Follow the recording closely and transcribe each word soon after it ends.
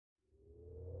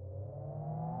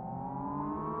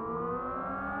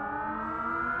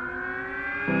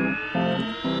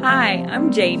Hi,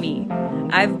 I'm Jamie.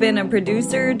 I've been a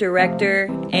producer, director,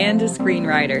 and a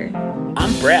screenwriter.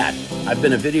 I'm Brad. I've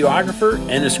been a videographer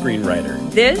and a screenwriter.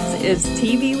 This is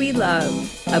TV We Love,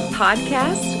 a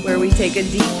podcast where we take a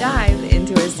deep dive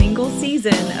into a single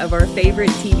season of our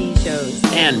favorite TV shows.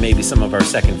 And maybe some of our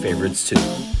second favorites, too.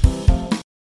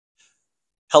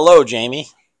 Hello, Jamie.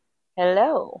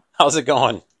 Hello. How's it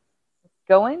going?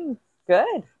 Going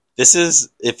good.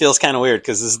 It feels kind of weird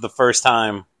because this is the first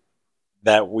time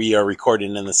that we are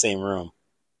recording in the same room.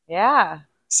 Yeah.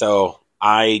 So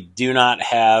I do not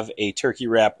have a turkey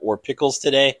wrap or pickles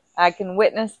today. I can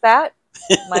witness that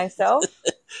myself.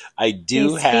 I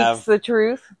do have the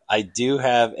truth. I do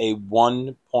have a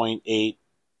 1.8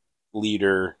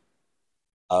 liter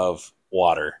of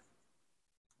water.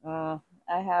 I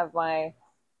have my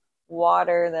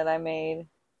water that I made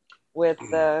with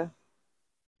the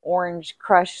orange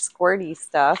crush squirty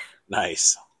stuff.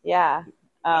 Nice. Yeah.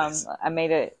 Nice. I made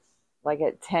it like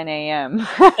at 10 a.m.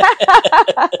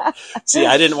 See,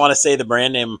 I didn't want to say the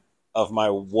brand name of my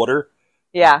water.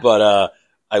 Yeah. But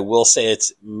I will say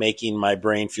it's making my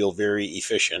brain feel very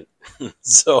efficient.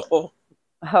 So.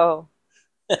 Oh,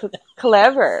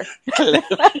 clever.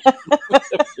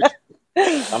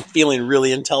 I'm feeling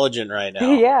really intelligent right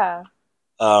now. Yeah.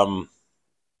 So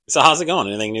how's it going?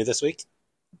 Anything new this week?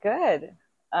 Good.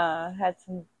 Had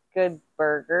some good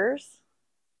burgers.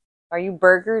 Are you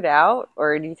burgered out,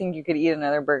 or do you think you could eat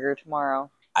another burger tomorrow?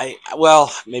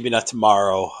 Well, maybe not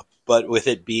tomorrow, but with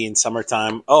it being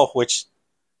summertime. Which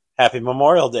happy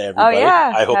Memorial Day, everybody. Oh,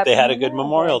 yeah. I hope Happy they had a good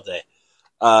Memorial Memorial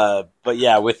Day. But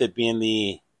yeah, with it being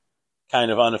the kind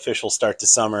of unofficial start to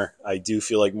summer, I do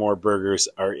feel like more burgers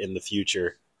are in the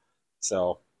future.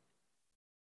 So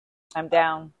I'm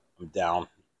down. I'm down.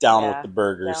 Down Yeah, with the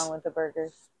burgers. Down with the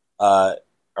burgers. Are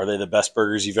they the best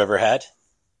burgers you've ever had?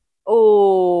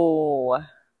 Oh.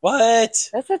 What?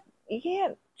 You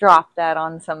can't drop that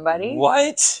on somebody.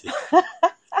 What?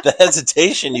 The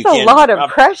hesitation. It's a lot of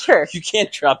pressure. You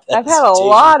can't drop that. I've had a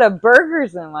lot of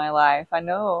burgers in my life. I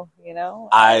know,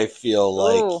 I feel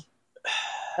like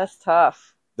that's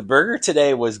tough. The burger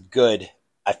today was good.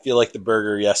 I feel like the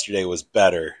burger yesterday was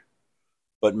better.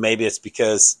 But maybe it's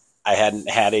because I hadn't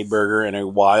had a burger in a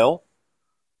while.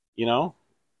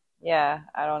 Yeah,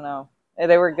 I don't know.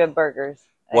 They were good burgers.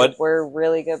 What were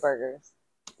really good burgers.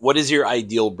 What is your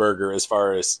ideal burger as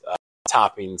far as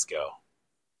toppings go?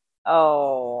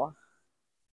 Oh,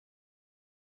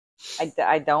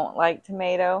 I don't like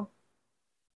tomato.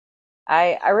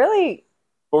 I really.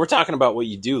 But we're talking about what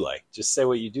you do like. Just say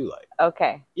what you do like.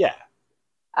 Okay. Yeah.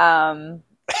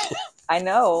 I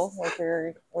know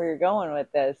where you're going with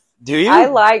this. Do you? I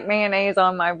like mayonnaise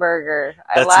on my burger.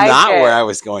 That's not where I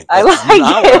was going. That's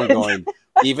not where I'm going.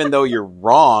 Even though you're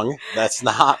wrong, that's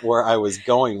not where I was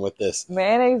going with this.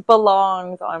 Mayonnaise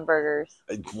belongs on burgers.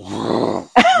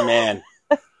 Man.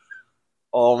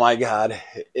 Oh my God.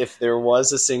 If there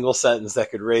was a single sentence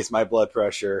that could raise my blood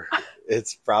pressure,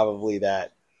 it's probably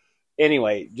that.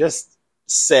 Anyway, just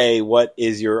say what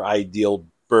is your ideal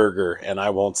burger, and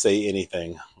I won't say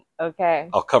anything. Okay.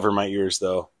 I'll cover my ears,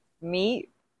 though.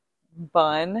 Meat,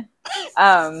 bun.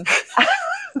 Well,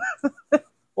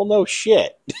 no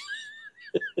shit.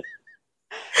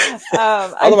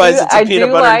 Otherwise, it's a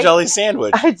peanut butter and jelly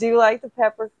sandwich. I do like the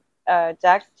pepper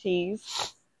jack cheese,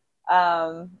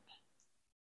 and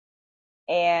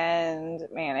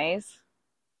mayonnaise.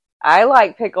 I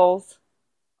like pickles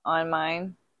on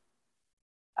mine.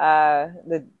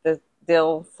 The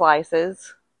dill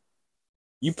slices.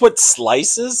 You put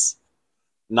slices,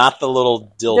 not the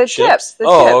little dill the chips. The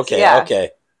chips, okay, yeah.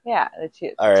 Okay. Yeah, the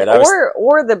chips. All right,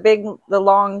 or the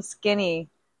long skinny.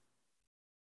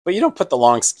 But you don't put the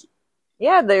long.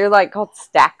 Yeah, they're like called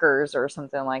stackers or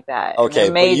something like that.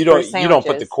 Okay, but you don't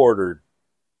put the quartered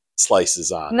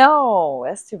slices on. No,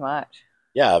 that's too much.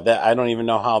 Yeah, I don't even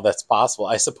know how that's possible.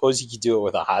 I suppose you could do it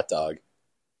with a hot dog.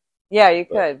 Yeah, you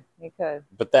could. You could.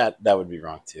 But that would be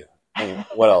wrong too. I mean,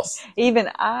 what else? Even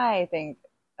I think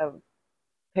a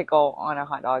pickle on a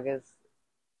hot dog is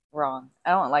wrong. I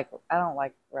don't like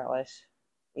relish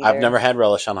either. I've never had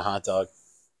relish on a hot dog.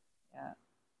 Yeah.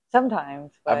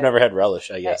 Sometimes. I've never had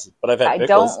relish, I guess. But I've had pickles. I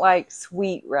don't like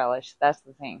sweet relish. That's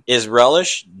the thing. Is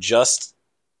relish just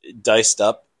diced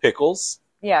up pickles?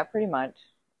 Yeah, pretty much.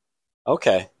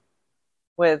 Okay.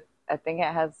 I think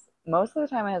it has, most of the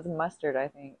time it has mustard, I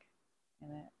think, in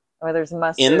it. Or there's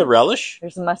mustard. In the relish?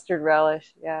 There's mustard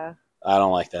relish, yeah. I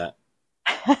don't like that.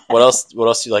 What else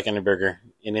do you like on your burger?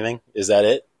 Anything? Is that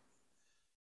it?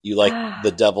 You like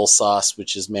the devil sauce,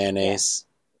 which is mayonnaise,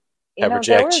 pepper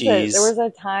jack cheese. There was a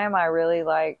time I really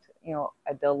liked,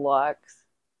 a deluxe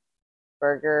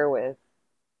burger with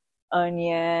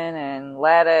onion and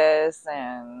lettuce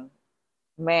and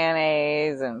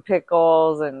mayonnaise and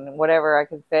pickles and whatever I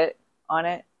could fit on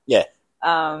it. Yeah.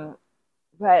 But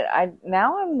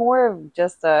I'm more of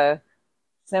just a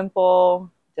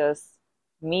simple, just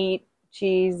meat,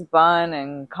 cheese, bun,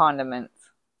 and condiments.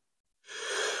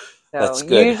 So That's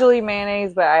good. Usually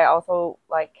mayonnaise, but I also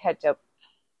like ketchup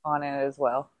on it as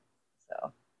well.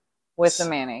 So with the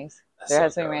mayonnaise, there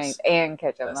has to be mayonnaise and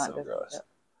ketchup, That's not so just gross. ketchup.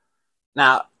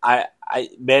 Now,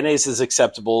 mayonnaise is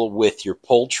acceptable with your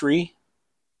poultry.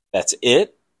 That's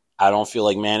it. I don't feel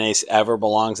like mayonnaise ever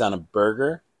belongs on a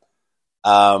burger.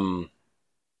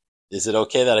 Is it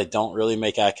okay that I don't really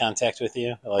make eye contact with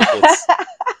you? Like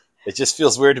it just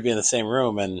feels weird to be in the same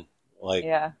room and like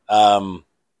Yeah.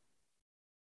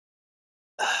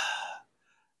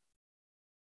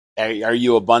 Are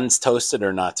you a buns toasted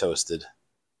or not toasted?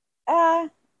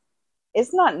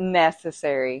 It's not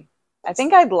necessary. I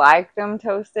think I'd like them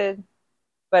toasted,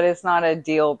 but it's not a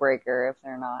deal breaker if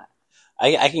they're not.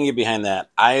 I can get behind that.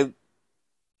 I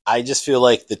just feel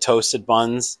like the toasted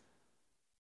buns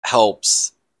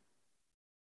helps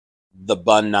the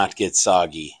bun not get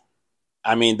soggy.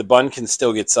 I mean, the bun can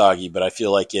still get soggy, but I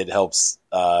feel like it helps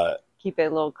keep it a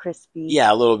little crispy.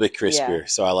 Yeah, a little bit crispier. Yeah.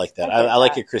 So I like that. I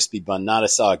like a crispy bun, not a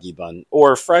soggy bun.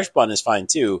 Or a fresh bun is fine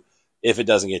too, if it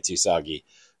doesn't get too soggy.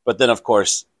 But then, of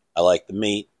course, I like the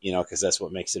meat, because that's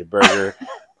what makes it a burger.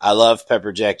 I love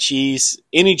pepper jack cheese.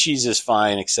 Any cheese is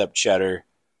fine except cheddar.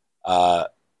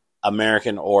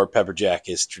 American or pepper jack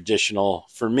is traditional.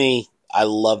 For me, I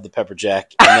love the pepper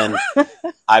jack. And then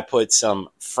I put some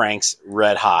Frank's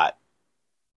Red Hot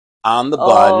on the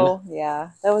bun. Oh, yeah.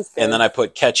 That was good. And then I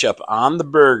put ketchup on the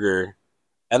burger.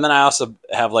 And then I also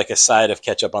have like a side of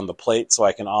ketchup on the plate so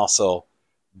I can also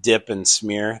dip and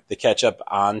smear the ketchup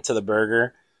onto the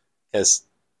burger. Because,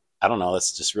 I don't know,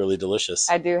 it's just really delicious.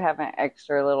 I do have an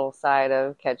extra little side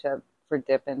of ketchup for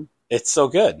dipping. It's so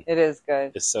good. It is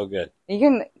good. It's so good. You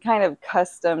can kind of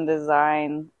custom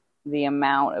design the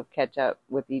amount of ketchup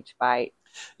with each bite.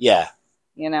 Yeah.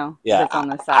 Yeah, that's on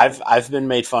the side. I've been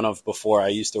made fun of before. I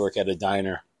used to work at a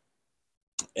diner,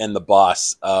 and the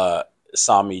boss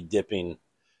saw me dipping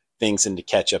things into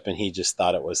ketchup, and he just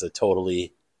thought it was a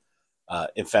totally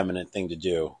effeminate thing to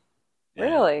do.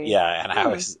 Really? And, yeah, and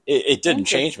it didn't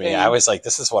change me. I was like,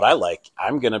 this is what I like.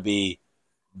 I'm going to be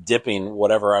dipping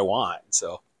whatever I want.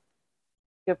 So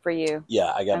good for you.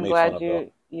 Yeah, I got I'm made fun of.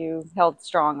 glad you held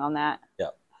strong on that.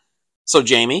 Yeah. So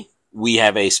Jamie, we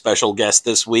have a special guest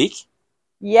this week.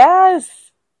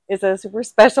 Yes, it's a super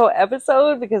special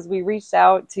episode because we reached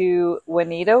out to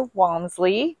Juanita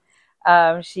Walmsley.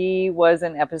 She was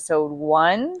in episode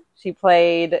 1. She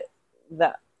played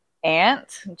the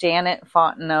aunt, Janet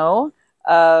Fontenot,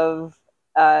 of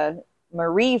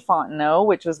Marie Fontenot,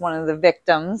 which was one of the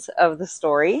victims of the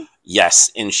story.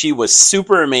 Yes, and she was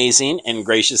super amazing and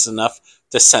gracious enough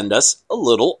to send us a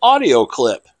little audio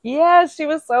clip. Yes, she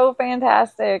was so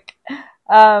fantastic.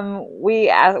 We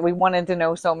wanted to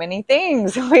know so many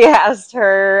things. We asked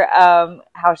her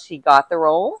how she got the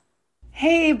role.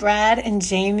 Hey, Brad and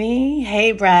Jamie.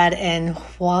 Hey, Brad and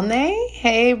Juane.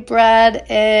 Hey, Brad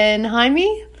and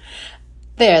Jaime.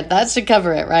 There, that should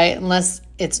cover it, right? Unless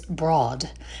it's broad.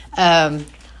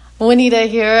 Juanita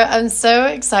here. I'm so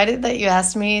excited that you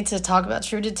asked me to talk about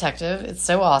True Detective. It's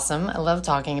so awesome. I love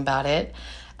talking about it.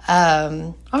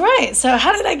 All right, so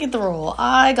how did I get the role?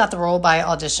 I got the role by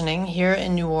auditioning here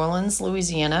in New Orleans,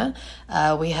 Louisiana.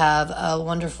 We have a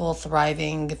wonderful,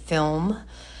 thriving film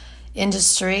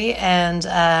industry, and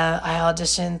I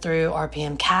auditioned through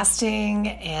RPM Casting,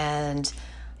 and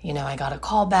I got a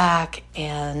call back,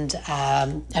 and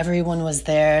everyone was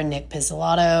there. Nick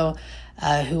Pizzolatto,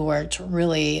 who worked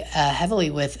really heavily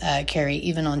with Carrie,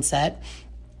 even on set,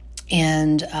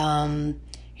 and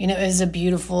it was a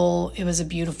beautiful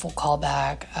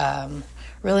callback,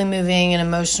 really moving and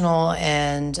emotional,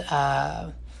 and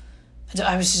I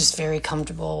was just very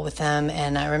comfortable with them.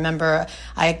 And I remember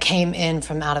I came in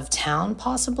from out of town,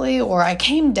 possibly, or I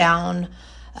came down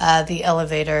the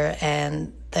elevator,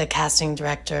 and the casting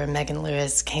director, Megan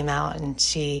Lewis, came out, and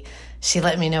she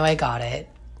let me know I got it.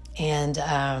 And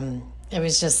it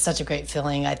was just such a great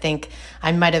feeling. I think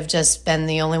I might have just been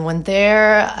the only one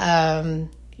there,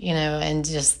 and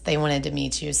just they wanted to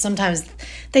meet you. Sometimes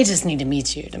they just need to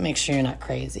meet you to make sure you're not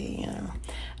crazy,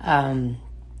 And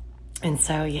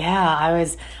so, yeah,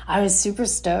 I was super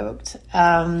stoked.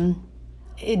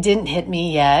 It didn't hit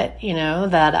me yet,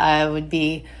 that I would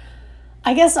be,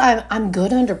 I guess I'm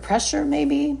good under pressure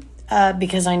maybe,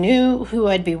 because I knew who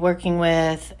I'd be working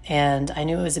with, and I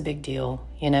knew it was a big deal,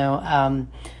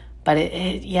 but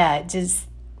I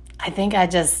think I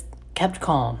just kept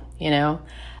calm,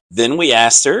 Then we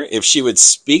asked her if she would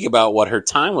speak about what her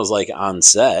time was like on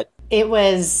set. It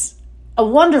was a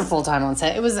wonderful time on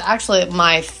set. It was actually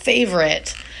my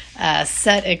favorite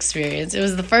set experience. It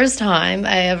was the first time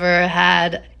I ever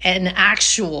had an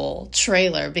actual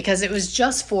trailer because it was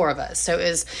just 4 of us. So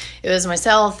it was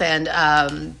myself and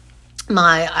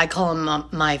I call him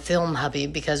my film hubby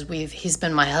because he's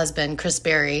been my husband, Chris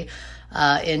Berry,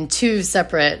 in 2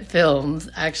 separate films,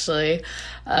 actually.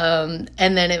 And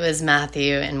then it was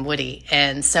Matthew and Woody.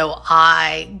 And so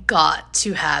I got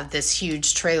to have this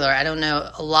huge trailer. I don't know,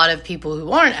 a lot of people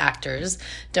who aren't actors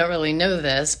don't really know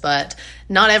this, but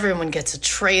not everyone gets a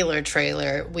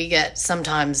trailer. We get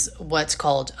sometimes what's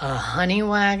called a honey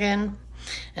wagon.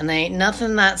 And there ain't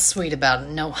nothing that sweet about it.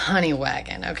 No honey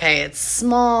wagon, okay? It's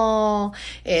small.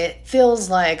 It feels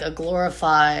like a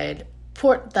glorified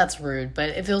that's rude, but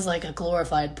it feels like a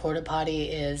glorified porta potty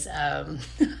is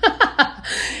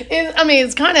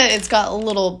it's got a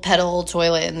little pedal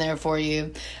toilet in there for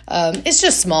you. It's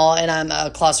just small, and I'm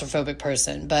a claustrophobic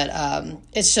person, but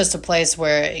it's just a place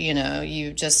where,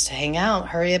 you just hang out,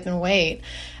 hurry up and wait.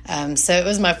 So it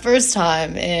was my first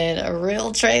time in a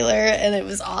real trailer, and it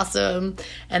was awesome.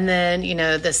 And then,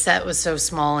 the set was so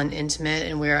small and intimate,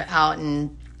 and we were out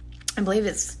in, I believe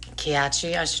it's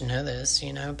Keatchie. I should know this,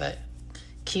 but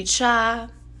Keatchie,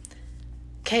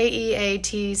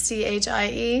 Keatchie.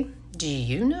 Do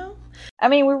you know? I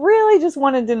mean, we really just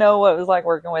wanted to know what it was like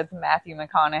working with Matthew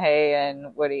McConaughey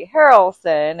and Woody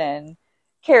Harrelson and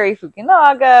Cary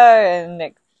Fukunaga and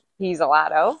Nick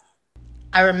Pizzolatto.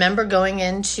 I remember going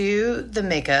into the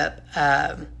makeup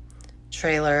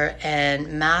trailer,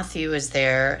 and Matthew was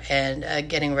there and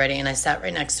getting ready, and I sat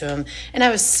right next to him, and I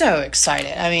was so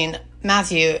excited. I mean,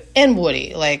 Matthew and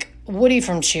Woody, like Woody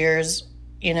from Cheers,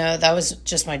 that was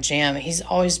just my jam. He's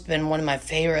always been one of my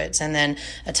favorites. And then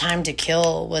A Time to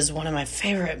Kill was one of my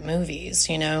favorite movies,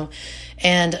 And,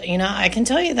 I can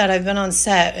tell you that I've been on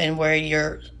set and where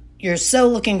you're so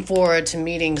looking forward to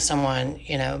meeting someone,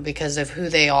 because of who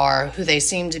they are, who they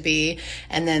seem to be,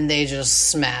 and then they just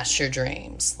smash your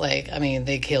dreams.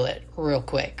 They kill it real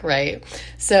quick, right?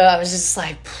 So I was just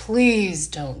like, please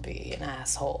don't be an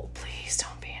asshole. Please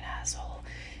don't be an asshole.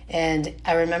 And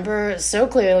I remember so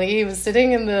clearly he was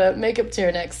sitting in the makeup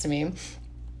chair next to me,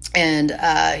 and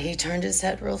he turned his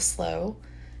head real slow,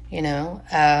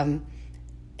 and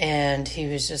he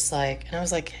was just like, and I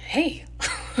was like, hey.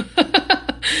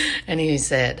 And he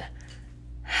said,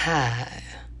 hi.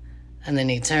 And then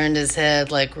he turned his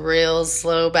head like real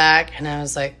slow back. And I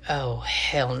was like, oh,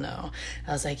 hell no.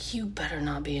 I was like, you better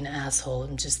not be an asshole.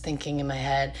 I'm just thinking in my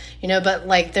head,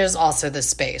 but there's also the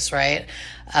space, right?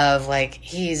 Of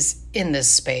he's in this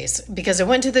space because I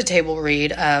went to the table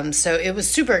read. So it was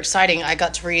super exciting. I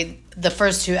got to read the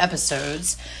first 2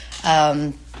 episodes,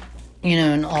 and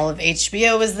all of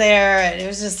HBO was there. And it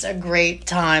was just a great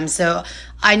time. So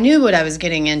I knew what I was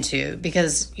getting into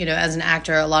because, as an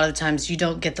actor, a lot of times you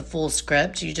don't get the full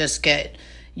script. You just get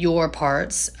your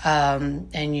parts,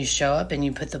 and you show up and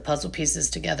you put the puzzle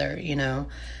pieces together,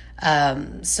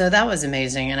 So that was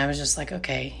amazing. And I was just like,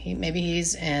 okay, maybe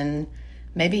he's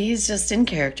just in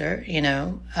character,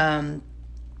 And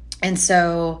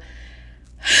so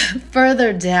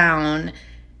further down,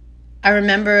 I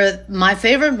remember my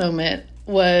favorite moment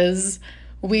was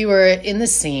we were in the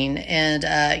scene and,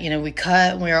 we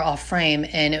cut and we were off frame,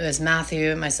 and it was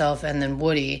Matthew, myself, and then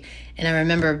Woody. And I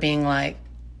remember being like,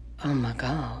 oh my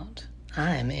God,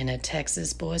 I'm in a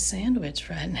Texas boy sandwich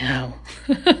right now.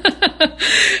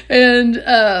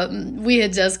 And we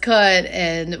had just cut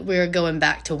and we were going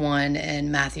back to one,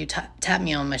 and Matthew tapped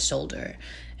me on my shoulder.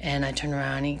 And I turned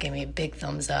around and he gave me a big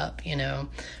thumbs up,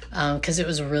 because it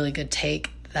was a really good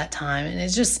take that time. And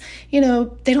it's just, they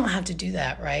don't have to do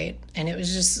that, right? And it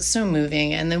was just so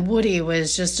moving. And then Woody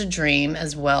was just a dream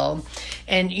as well.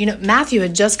 And, Matthew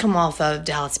had just come off of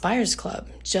Dallas Buyers Club,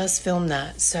 just filmed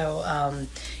that. So,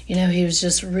 he was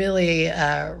just really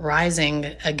rising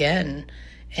again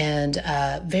and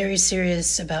very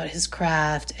serious about his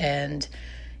craft. And,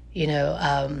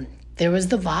 there was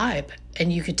the vibe,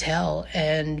 and you could tell.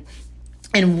 And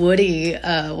Woody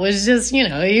was just,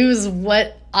 he was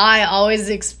what I always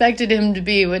expected him to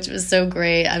be, which was so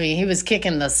great. I mean, he was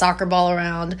kicking the soccer ball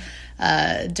around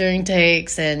during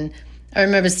takes. And I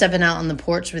remember stepping out on the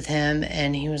porch with him,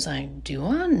 and he was like, do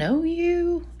I know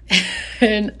you?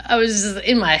 And I was just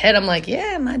in my head, I'm like,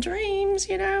 yeah, my dreams,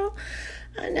 I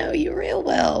know you real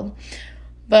well.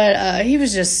 But he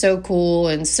was just so cool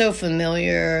and so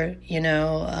familiar,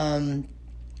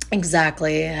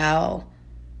 exactly how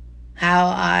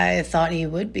I thought he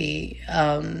would be.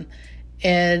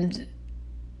 And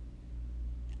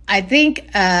I think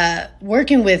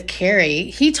working with Carrie,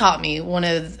 he taught me one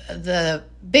of the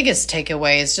biggest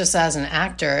takeaways just as an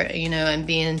actor, you know, and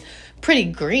being pretty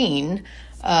green.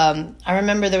 I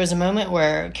remember there was a moment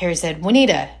where Carrie said,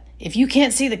 Juanita, if you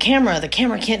can't see the camera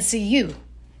can't see you.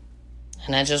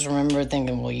 And I just remember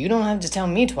thinking, well, you don't have to tell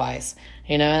me twice,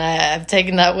 you know, and I've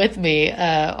taken that with me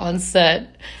on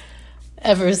set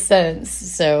ever since.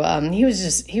 So he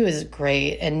was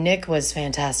great. And Nick was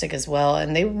fantastic as well.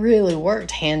 And they really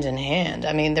worked hand in hand.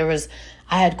 I mean,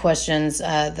 I had questions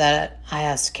that I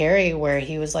asked Carrie where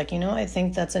he was like, you know, I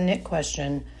think that's a Nick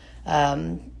question.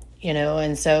 You know,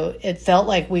 and so it felt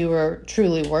like we were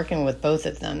truly working with both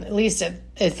of them. At least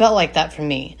it felt like that for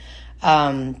me.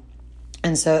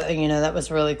 And so, you know, that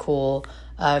was really cool.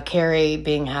 Carrie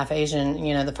being half Asian,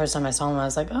 you know, the first time I saw him, I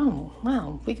was like, oh,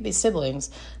 wow, we could be siblings.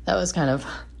 That was kind of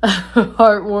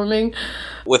heartwarming.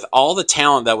 With all the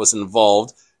talent that was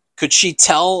involved, could she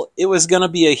tell it was going to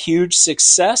be a huge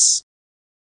success?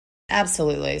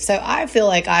 Absolutely. So I feel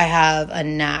like I have a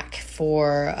knack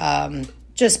for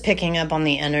just picking up on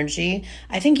the energy.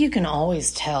 I think you can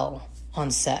always tell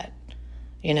on set,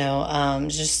 you know,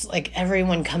 just like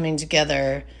everyone coming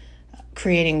together,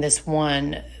 creating this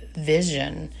one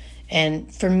vision.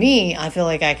 And for me, I feel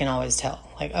like I can always tell,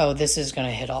 like, oh, this is going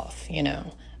to hit off, you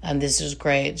know, and this is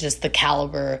great. Just the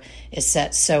caliber is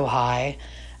set so high.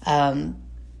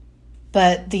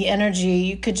 But the energy,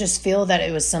 you could just feel that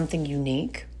it was something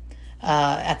unique.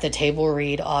 At the table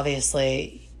read,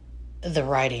 obviously, the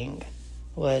writing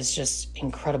was just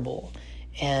incredible.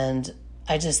 And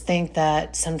I just think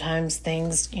that sometimes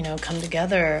things, you know, come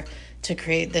together to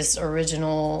create this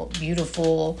original,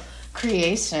 beautiful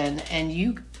creation, and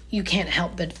you can't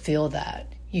help but feel that.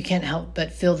 You can't help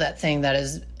but feel that thing that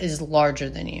is larger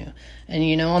than you. And,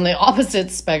 you know, on the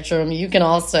opposite spectrum, you can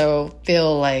also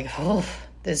feel like, oh,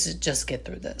 this is just get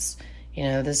through this. You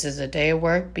know, this is a day of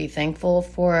work. Be thankful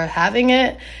for having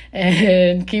it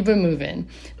and keep it moving.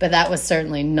 But that was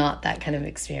certainly not that kind of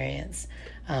experience.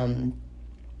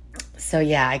 So,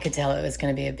 yeah, I could tell it was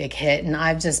going to be a big hit. And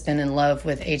I've just been in love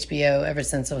with HBO ever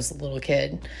since I was a little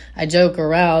kid. I joke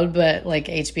around, but, like,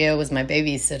 HBO was my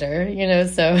babysitter, you know.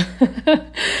 So,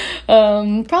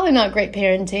 probably not great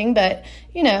parenting, but,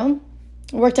 you know,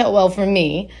 it worked out well for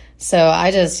me. So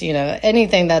I just, you know,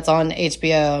 anything that's on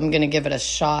HBO, I'm going to give it a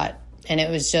shot. And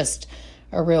it was just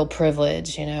a real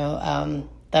privilege, you know.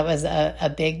 That was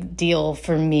a big deal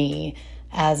for me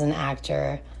as an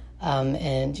actor.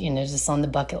 And, you know, just on the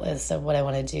bucket list of what I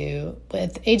want to do.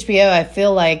 With HBO, I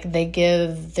feel like they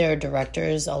give their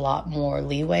directors a lot more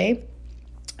leeway.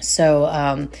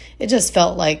 So it just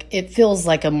felt like, it feels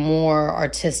like a more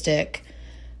artistic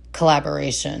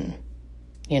collaboration.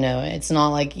 You know, it's not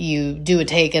like you do a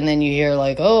take and then you hear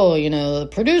like, oh, you know, the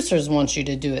producers want you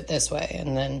to do it this way.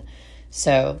 And then,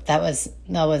 so that was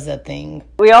a thing.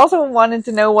 We also wanted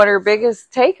to know what her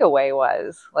biggest takeaway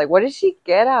was. Like, what did she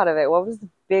get out of it? What was the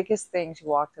biggest thing she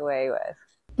walked away with?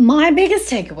 My biggest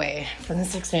takeaway from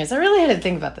this experience, I really had to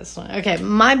think about this one. Okay,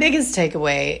 my biggest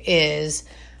takeaway is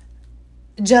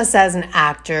just as an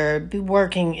actor,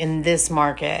 working in this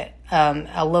market,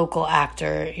 a local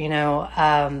actor, you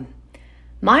know,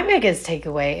 my biggest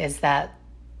takeaway is that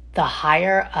the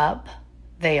higher up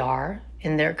they are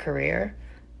in their career,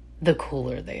 the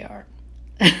cooler they are.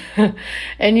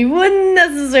 And you wouldn't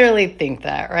necessarily think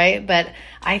that, right? But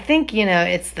I think, you know,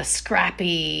 it's the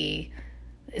scrappy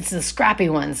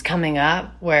ones coming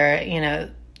up where, you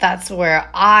know, that's where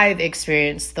I've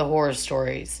experienced the horror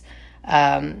stories.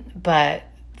 But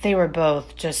they were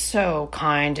both just so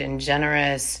kind and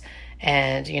generous.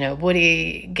 And, you know,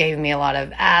 Woody gave me a lot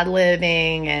of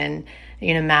ad-libbing, and,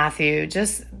 you know, Matthew,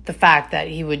 just the fact that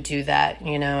he would do that,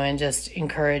 you know, and just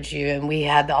encourage you. And we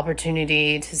had the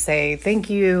opportunity to say thank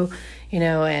you, you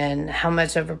know, and how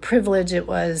much of a privilege it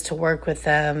was to work with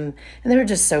them. And they were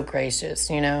just so gracious,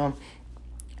 you know.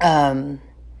 So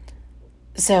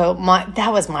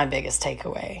that was my biggest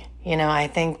takeaway. You know, I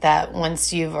think that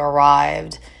once you've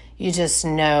arrived, you just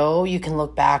know you can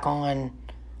look back on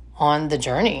the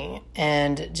journey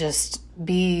and just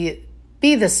be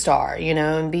the star, you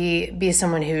know, and be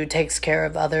someone who takes care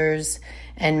of others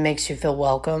and makes you feel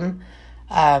welcome.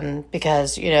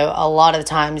 Because, you know, a lot of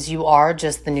times you are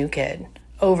just the new kid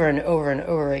over and over and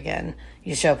over again.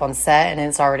 You show up on set and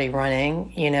it's already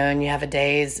running, you know, and you have a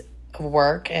day's of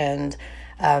work. And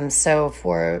so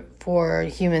for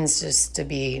humans just to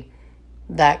be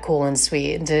that cool and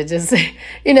sweet and to just,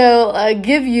 you know,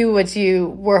 give you what you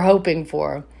were hoping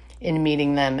for in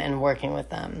meeting them and working with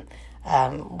them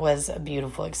was a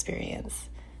beautiful experience.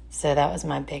 So that was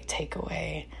my big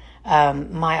takeaway.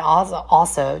 My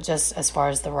also, just as far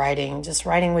as the writing, just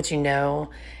writing what you know,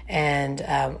 and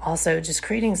also just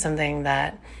creating something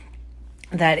that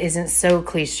isn't so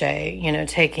cliche,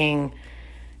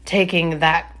 taking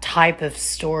that type of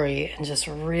story and just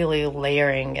really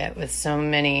layering it with so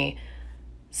many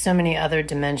other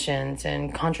dimensions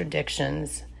and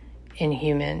contradictions in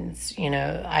humans.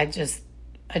 I just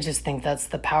think that's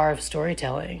the power of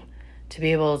storytelling, to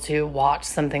be able to watch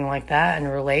something like that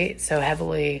and relate so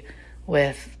heavily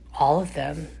with all of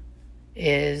them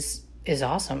is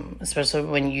awesome, especially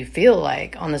when you feel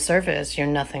like on the surface you're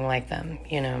nothing like them.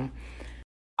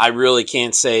 I really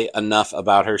can't say enough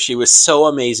about her. She was so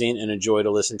amazing and a joy to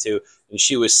listen to, and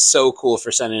she was so cool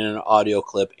for sending in an audio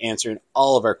clip answering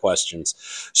all of our questions.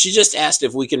 She just asked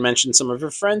if we can mention some of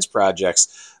her friends'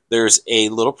 projects. There's a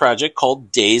little project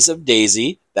called Days of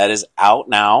Daisy that is out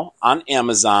now on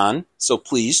Amazon, so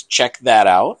please check that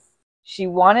out. She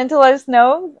wanted to let us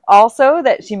know also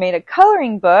that she made a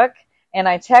coloring book, and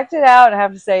I checked it out, and I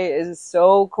have to say it is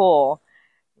so cool.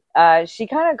 She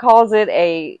kind of calls it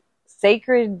a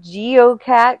Sacred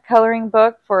Geocat coloring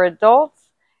book for adults.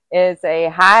 It's a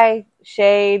high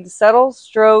shade, subtle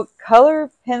stroke color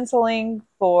penciling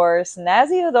for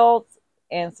snazzy adults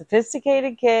and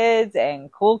sophisticated kids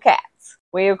and cool cats.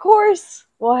 We, of course,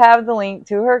 will have the link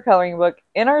to her coloring book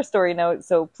in our story notes,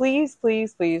 so please,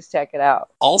 please, please check it out.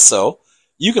 Also,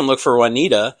 you can look for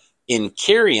Juanita in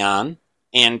Carry On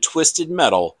and Twisted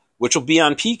Metal, which will be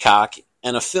on Peacock,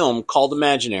 and a film called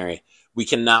Imaginary. We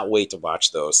cannot wait to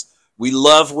watch those. We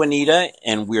love Juanita,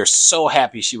 and we're so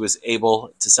happy she was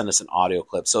able to send us an audio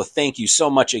clip. So thank you so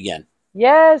much again.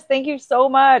 Yes, thank you so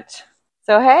much.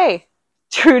 So, hey,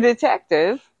 True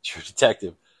Detective. True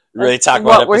Detective. Really That's talk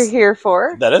what about we're here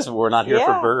for. That is, we're not here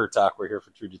for Yeah. Burger Talk. We're here for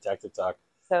True Detective Talk.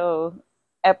 So,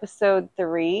 episode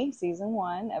 3, season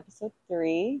 1, episode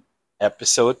 3.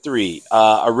 Episode 3.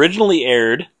 Originally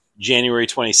aired January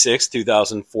 26,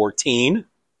 2014.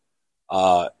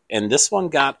 And this one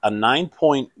got a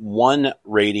 9.1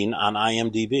 rating on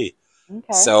IMDb.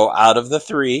 Okay. So out of the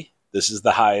 3, this is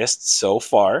the highest so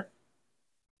far.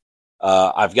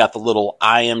 I've got the little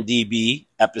IMDb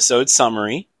episode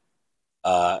summary.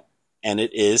 And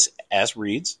it is as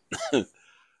reads.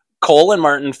 Cole and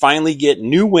Martin finally get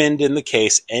new wind in the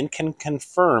case and can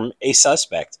confirm a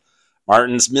suspect.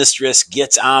 Martin's mistress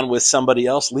gets on with somebody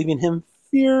else, leaving him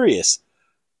furious.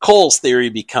 Cole's theory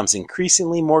becomes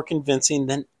increasingly more convincing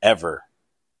than ever.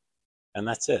 And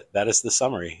that's it. That is the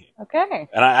summary. Okay.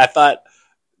 And I thought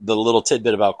the little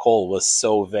tidbit about Cole was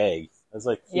so vague. I was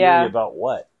like, theory Yeah. about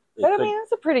what? But I mean,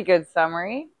 it's a pretty good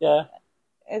summary. Yeah.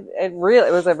 It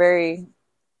really was a very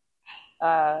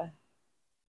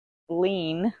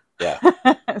lean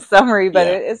summary, but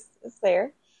Yeah. it's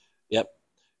there. Yep.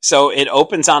 So it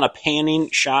opens on a panning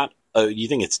shot. You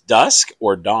think it's dusk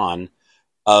or dawn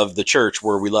of the church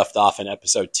where we left off in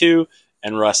episode 2.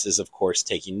 And Russ is, of course,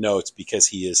 taking notes because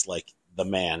he is like the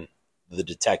man, the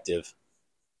detective.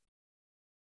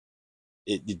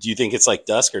 Do you think it's like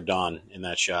dusk or dawn in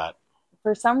that shot?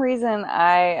 For some reason,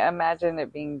 I imagine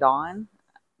it being dawn,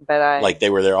 but Like they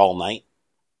were there all night?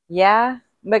 yeah,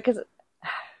 because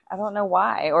I don't know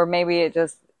why, or maybe it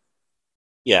just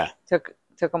took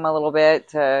them a little bit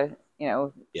to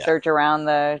search around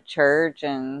the church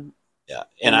and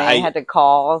and they had to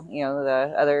call the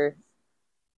other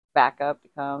backup to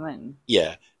come and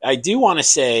I do want to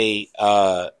say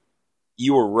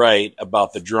you were right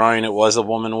about the drawing. It was a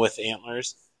woman with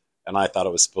antlers, and I thought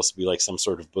it was supposed to be like some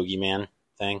sort of boogeyman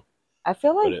thing. I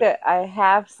feel like that I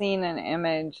have seen an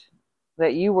image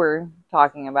that you were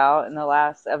talking about in the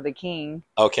last of the King.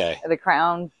 Okay. The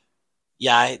crown.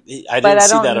 Yeah, I didn't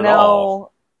see that at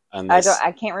all.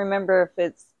 I can't remember if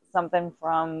it's something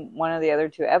from one of the other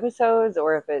 2 episodes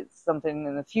or if it's something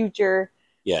in the future.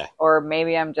 Yeah. Or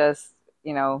maybe I'm just,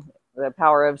 the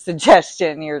power of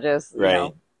suggestion. You're just,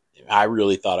 right. I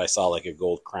really thought I saw like a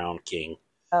gold crown king.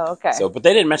 Oh, okay. So, but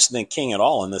they didn't mention the king at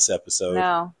all in this episode.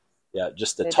 No. Yeah,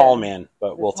 just the tall man,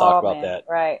 but we'll talk about that.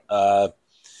 Right.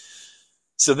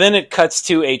 So then it cuts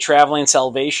to a traveling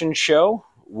salvation show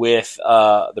with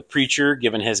the preacher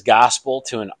giving his gospel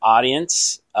to an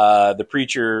audience. The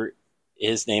preacher,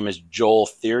 his name is Joel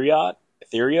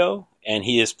Therio, and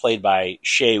he is played by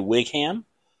Shea Wigham.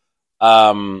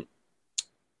 The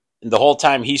whole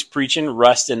time he's preaching,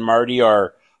 Rust and Marty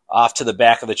are off to the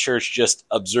back of the church just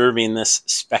observing this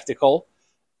spectacle.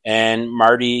 And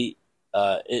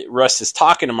Rust is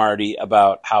talking to Marty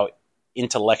about how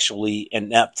intellectually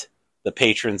inept the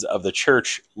patrons of the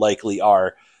church likely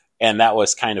are. And that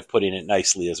was kind of putting it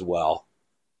nicely as well.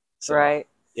 So, right.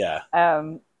 Yeah.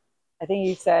 I think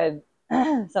you said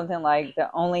something like the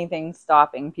only thing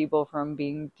stopping people from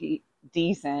being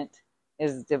decent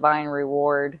is divine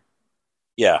reward.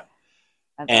 Yeah.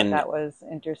 I thought And- that was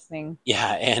interesting.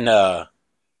 Yeah, and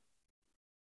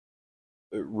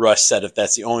Russ said if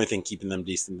that's the only thing keeping them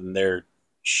decent, then they're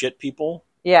shit people.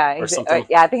 Yeah, Or something.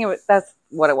 yeah, I think that's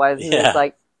what it was. It Yeah. was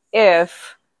like,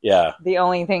 if Yeah, the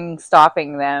only thing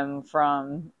stopping them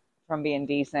from being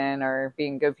decent or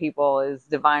being good people is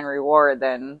divine reward,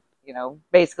 then, you know,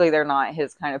 basically they're not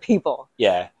his kind of people.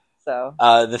 yeah. So,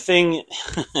 The thing,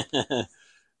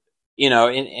 you know,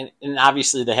 and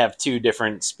obviously they have two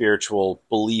different spiritual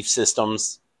belief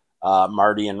systems,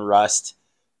 Marty and Rust.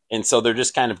 And so they're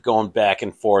just kind of going back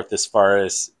and forth as far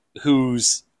as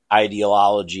whose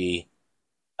ideology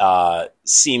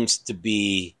seems to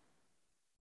be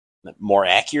more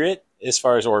accurate as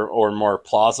far as, or more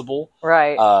plausible.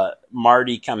 right.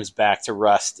 Marty comes back to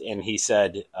Rust and he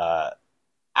said,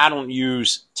 I don't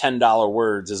use $10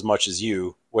 words as much as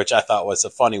you, which I thought was a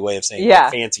funny way of saying Yeah.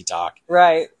 fancy talk.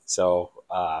 Right. So,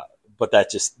 but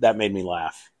that made me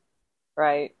laugh.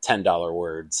 Right. $10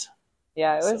 words.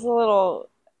 Yeah, it was So- a little,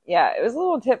 it was a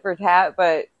little tit for tat,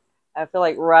 but I feel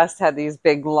like Rust had these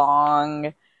big,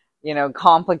 long, you know,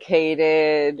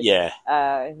 complicated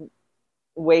Yeah.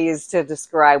 ways to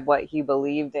describe what he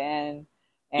believed in.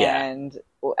 Yeah. And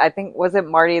I think, was it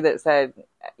Marty that said,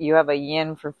 you have a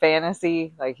yin for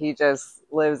fantasy? Like, he just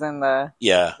lives in the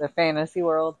Yeah. fantasy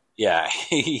world. Yeah.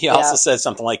 He also Yeah. said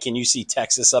something like, can you see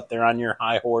Texas up there on your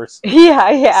high horse? Yeah,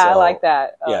 I So, like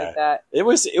that. I yeah. like that. It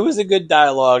was a good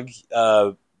dialogue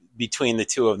between the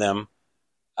two of them.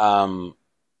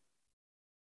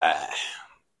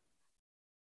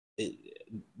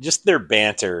 Just their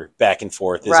banter back and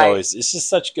forth is Right. always, it's just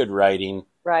such good writing.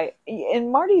 Right.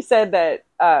 And Marty said that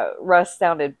Russ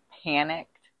sounded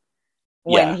panicked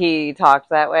when Yeah. he talked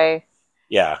that way.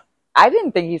 Yeah. I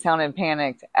didn't think he sounded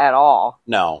panicked at all.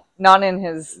 No. Not in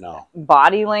his No.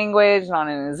 body language, not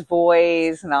in his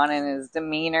voice, not in his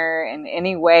demeanor. In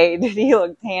any way did he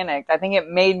look panicked. I think it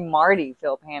made Marty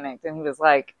feel panicked, and he was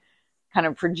like kind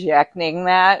of projecting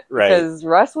that. Right. Because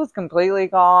Russ was completely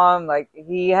calm. Like,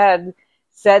 he had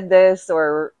said this,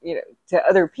 or, you know, to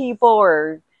other people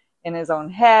or in his own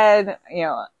head, you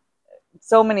know,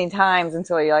 so many times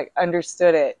until he like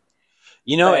understood it.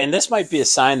 You know, Right. and this might be a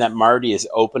sign that Marty is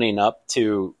opening up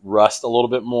to Rust a little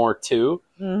bit more too.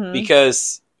 Mm-hmm.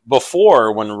 Because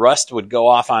before, when Rust would go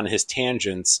off on his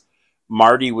tangents,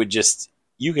 Marty would just,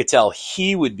 you could tell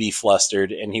he would be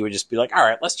flustered and he would just be like, all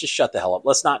right, let's just shut the hell up.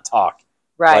 Let's not talk.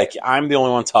 Right. Like, I'm the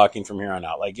only one talking from here on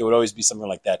out. Like, it would always be something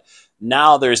like that.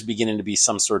 Now there's beginning to be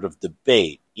some sort of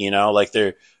debate, you know, like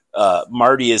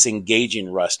Marty is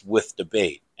engaging Rust with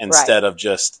debate instead of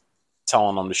just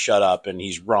telling him to shut up and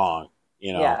he's wrong,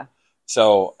 you know? Yeah.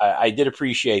 So I did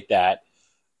appreciate that.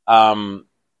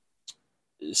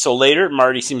 So later,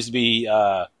 Marty seems to be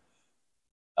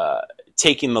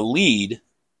taking the lead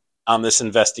on this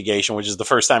investigation, which is the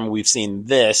first time we've seen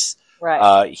this.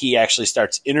 Right. He actually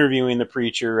starts interviewing the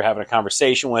preacher, having a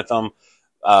conversation with him.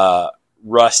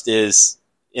 Rust is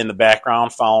in the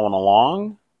background following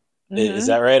along. Mhm. Is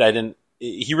that right?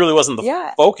 He really wasn't the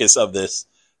Yeah. focus of this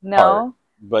No. part.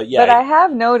 But yeah. But I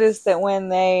have noticed that when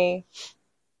they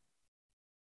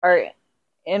are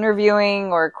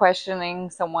interviewing or questioning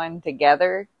someone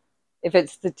together, if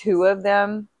it's the two of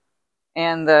them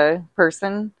and the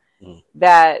person,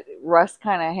 that Russ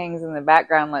kind of hangs in the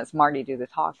background, lets Marty do the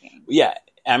talking. Yeah.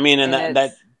 I mean, and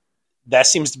And that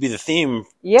seems to be the theme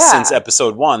Yeah. since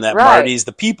episode 1, that Right. Marty's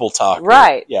the people talker.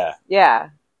 Right. Yeah. Yeah.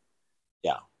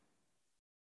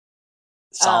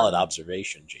 Solid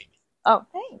observation, Jamie. Oh,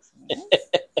 thanks. Man.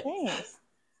 Thanks.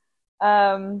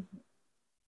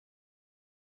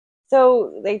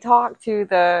 So they talk to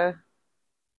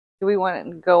do we want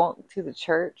to go to the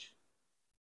church?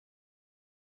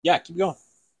 Yeah, keep going.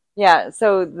 Yeah,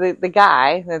 so the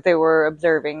guy that they were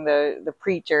observing, the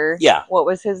preacher. Yeah. What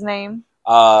was his name?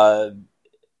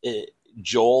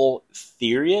 Joel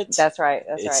Theriot. That's right.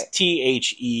 That's It's right.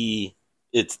 THE.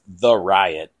 It's the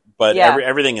Riot, but Yeah.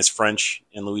 everything is French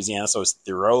in Louisiana, so it's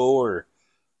Thoreau, or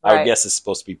I would Right. guess it's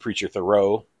supposed to be Preacher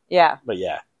Thoreau. Yeah. But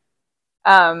yeah,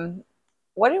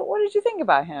 What did you think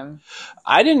about him?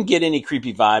 I didn't get any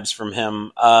creepy vibes from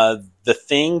him. The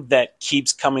thing that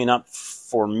keeps coming up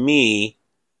for me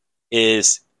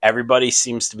is everybody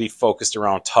seems to be focused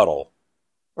around Tuttle.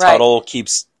 Right. Tuttle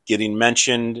keeps getting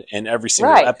mentioned in every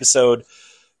single Right. episode. Who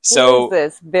So is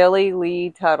this? Billy Lee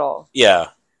Tuttle. yeah.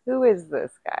 Who is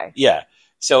this guy? Yeah.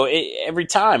 So every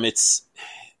time it's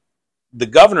the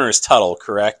governor is Tuttle,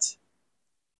 correct?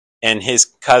 And his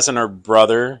cousin or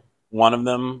brother, one of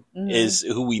them, Mhm. is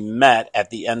who we met at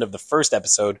the end of the first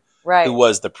episode Right. who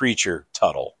was the preacher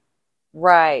Tuttle.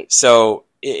 Right. So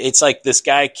it's like this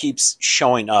guy keeps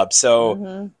showing up. So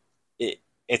Mm-hmm.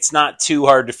 it's not too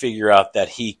hard to figure out that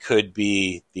he could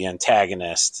be the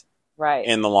antagonist Right.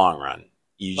 in the long run.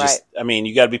 You just, Right. I mean,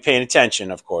 you got to be paying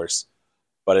attention, of course,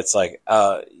 but it's like,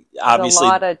 There's obviously a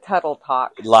lot of Tuttle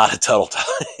talk. a lot of Tuttle Talk.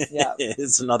 Yeah.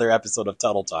 It's another episode of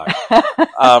Tuttle Talk.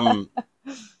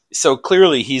 So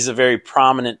clearly he's a very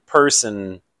prominent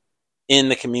person in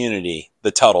the community,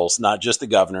 the Tuttles, not just the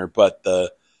governor, but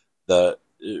the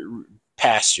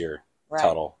pasture Right.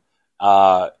 Tuttle.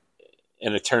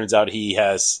 And it turns out he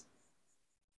has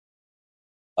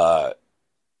a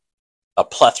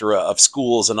plethora of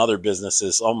schools and other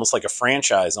businesses, almost like a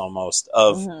franchise almost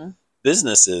of Mm-hmm.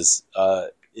 businesses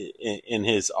in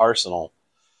his arsenal.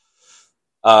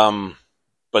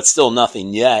 But still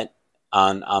nothing yet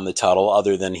on the Tuttle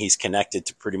other than he's connected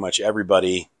to pretty much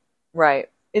everybody. Right.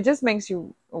 It just makes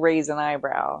you raise an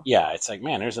eyebrow. Yeah, it's like,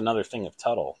 man, there's another thing of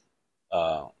Tuttle.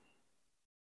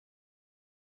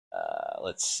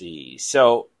 Let's see.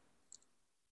 So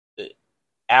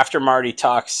after Marty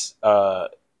talks to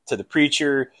the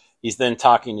preacher, he's then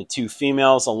talking to two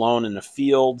females alone in the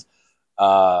field.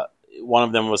 One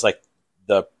of them was like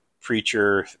the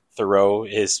preacher Thoreau,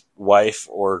 his wife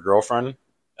or girlfriend.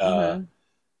 Mm-hmm.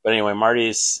 But anyway,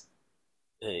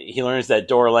 he learns that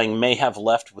Dora Lang may have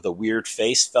left with a weird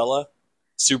face fella.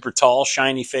 Super tall,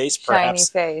 shiny face,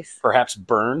 perhaps Shiny face. perhaps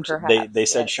burned. Perhaps, they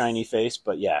said yes. shiny face,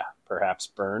 but yeah, perhaps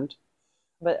burned.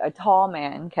 But a tall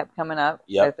man kept coming up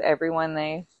Yep. with everyone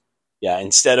they... Yeah,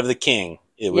 instead of the king,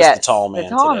 it was Yes, the tall man. The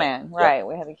tall today. man, Yep. right.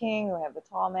 We have the king, we have the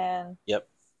tall man. Yep.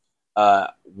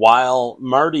 While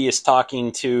Marty is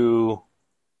talking to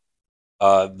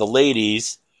the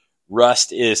ladies,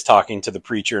 Rust is talking to the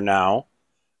preacher now.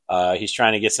 He's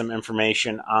trying to get some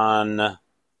information on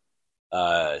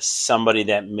somebody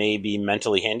that may be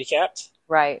mentally handicapped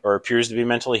Right. or appears to be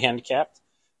mentally handicapped.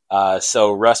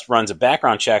 So Rust runs a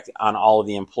background check on all of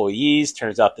the employees.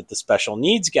 Turns out that the special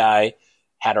needs guy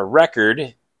had a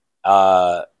record,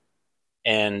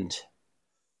 and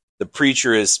the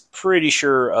preacher is pretty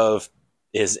sure of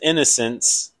his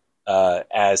innocence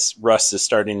as Rust is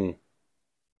starting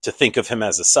to think of him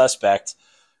as a suspect.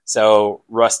 So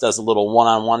Rust does a little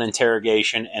one-on-one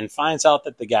interrogation and finds out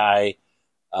that the guy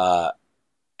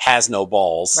has no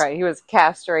balls. Right. He was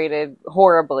castrated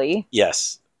horribly.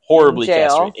 Yes, horribly In jail.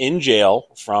 castrated in jail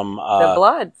from The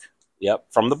Bloods. Yep,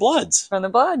 from the Bloods. From the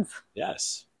Bloods.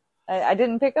 Yes, I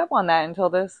didn't pick up on that until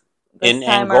this in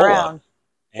time Angola, around.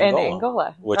 In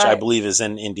Angola. which I right. believe is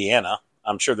in Indiana.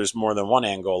 I'm sure there's more than one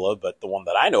Angola, but the one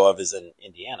that I know of is in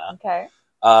Indiana. Okay.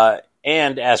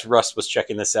 And as Russ was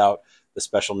checking this out, the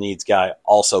special needs guy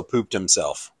also pooped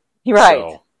himself. Right.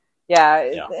 So,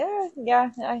 Yeah.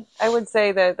 I would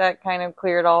say that kind of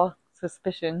cleared all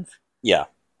suspicions yeah.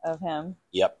 of him.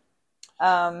 Yep.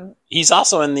 Um, He's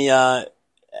also in the,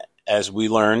 as we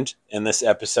learned in this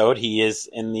episode, he is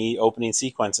in the opening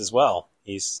sequence as well.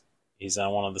 He's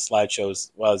on one of the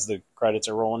slideshows as the credits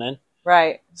are rolling in.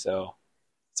 right. So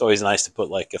it's always nice to put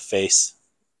like a face.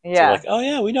 Yeah. So like, oh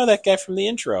yeah, we know that guy from the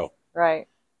intro. Right.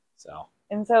 So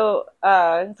And so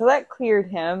that cleared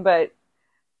him, but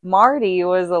Marty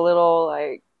was a little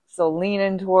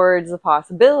leaning towards the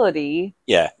possibility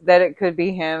yeah, that it could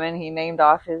be him, and he named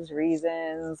off his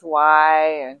reasons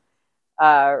why,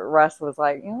 and Russ was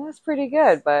like, that's pretty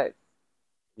good, but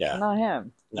yeah, not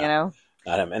him, No.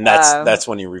 not him. And that's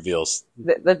when he reveals.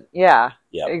 Yeah,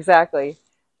 Yeah. exactly.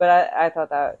 But I thought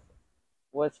that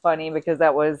was funny because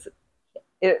it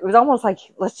was almost like,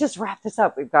 let's just wrap this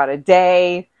up. We've got a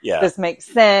day. Yeah, This makes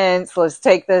sense. Let's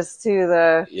take this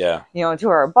to yeah, to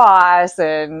our boss,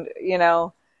 and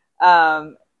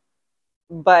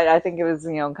but I think it was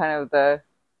kind of the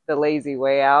lazy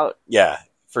way out, yeah,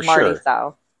 for Marty sure.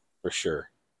 style. For sure.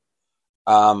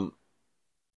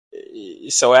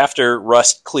 So after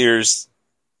Rust clears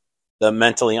the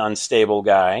mentally unstable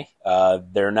guy,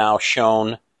 they're now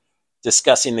shown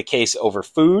discussing the case over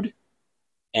food.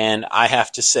 And I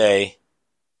have to say,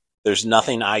 there's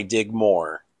nothing I dig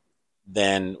more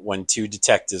than when two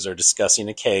detectives are discussing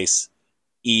a case,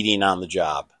 eating on the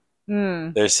job.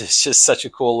 It's just such a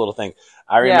cool little thing.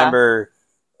 I remember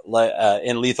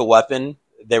in Lethal Weapon,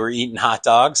 they were eating hot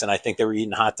dogs, and I think they were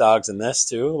eating hot dogs in this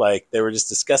too. Like they were just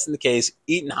discussing the case,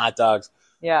 eating hot dogs.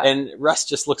 Yeah. And Russ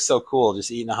just looks so cool,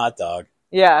 just eating a hot dog.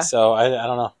 Yeah. So I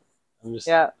don't know.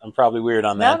 I'm probably weird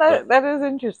on that. No, that is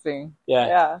interesting. Yeah.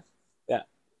 Yeah. Yeah.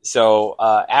 So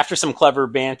after some clever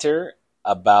banter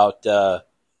about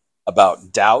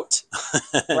doubt,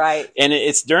 Right. and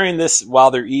it's during this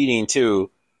while they're eating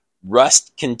too.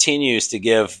 Rust continues to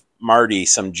give Marty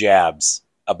some jabs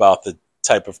about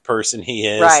type of person he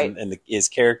is, Right. and his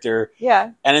character.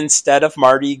 Yeah. And instead of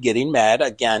Marty getting mad,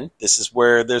 again, this is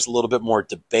where there's a little bit more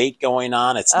debate going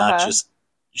on. It's not just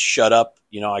shut up,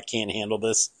 I can't handle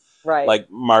this. Right. Like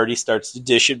Marty starts to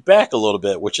dish it back a little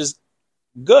bit, which is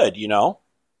good,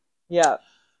 Yeah.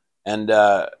 And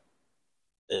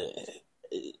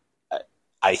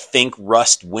I think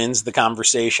Rust wins the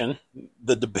conversation,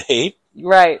 the debate.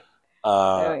 Right.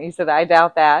 Uh, He said, "I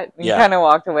doubt that." He yeah. kind of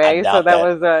walked away. I doubt So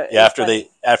that that. was Yeah,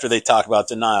 after they talk about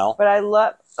denial. But I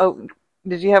love. Oh,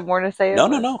 did you have more to say?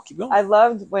 No, keep going. I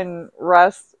loved when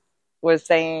Russ was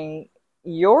saying,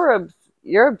 "You're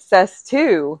obsessed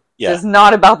too." Yeah. It's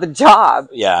not about the job.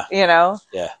 Yeah. Yeah.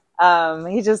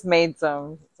 He just made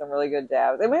some really good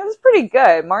jabs. I mean, it was pretty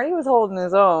good. Marty was holding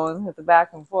his own at the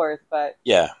back and forth, but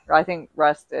Yeah. I think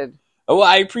Russ did. Oh, well,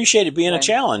 I appreciate it being a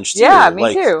challenge, too. Yeah,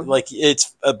 me too. Like,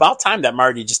 it's about time that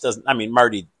Marty just doesn't... I mean,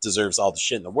 Marty deserves all the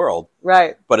shit in the world.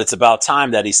 Right. But it's about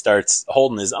time that he starts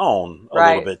holding his own a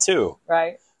little bit, too.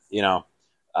 Right.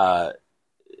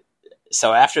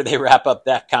 So after they wrap up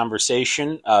that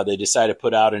conversation, they decide to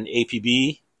put out an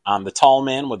APB on the tall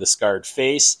man with a scarred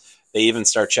face. They even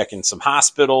start checking some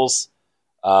hospitals,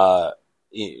 run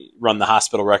the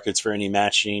hospital records for any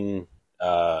matching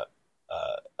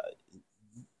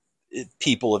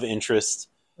people of interest.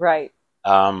 Right.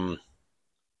 So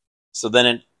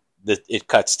then it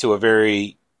cuts to a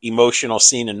very emotional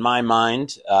scene in my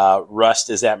mind. Rust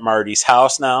is at Marty's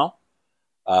house now.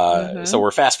 So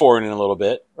we're fast forwarding a little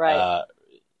bit. Right.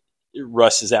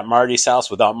 Rust is at Marty's house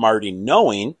without Marty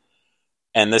knowing.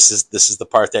 And this is the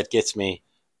part that gets me.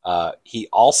 He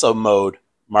also mowed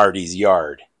Marty's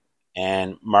yard,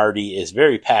 and Marty is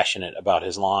very passionate about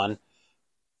his lawn,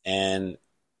 and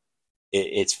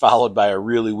it's followed by a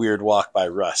really weird walk by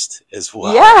Rust as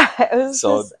well. Yeah, it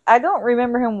was I don't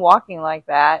remember him walking like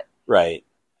that. Right.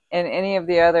 In any of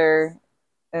in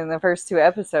the first two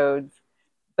episodes.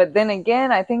 But then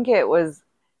again, I think it was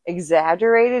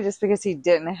exaggerated just because he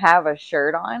didn't have a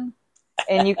shirt on,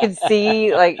 and you could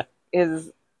see like his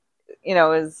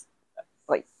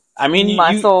like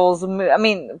muscles. I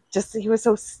mean, just he was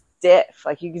so stiff.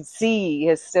 Like you could see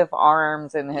his stiff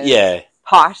arms and his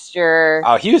posture.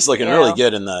 Oh, he was looking really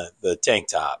good in the tank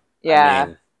top.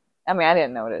 Yeah. I mean, I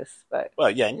didn't notice, but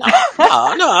well, yeah, no,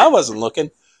 I wasn't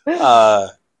looking.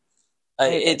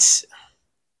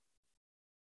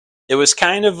 It was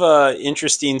kind of an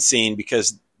interesting scene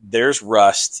because there's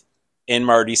Rust in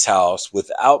Marty's house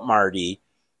without Marty.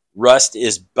 Rust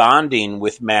is bonding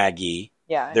with Maggie.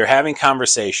 Yeah. They're having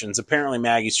conversations. Apparently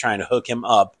Maggie's trying to hook him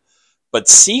up, but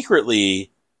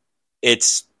secretly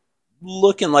it's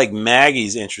looking like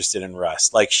Maggie's interested in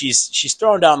Rust. Like she's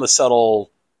throwing down the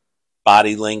subtle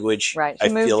body language. Right. She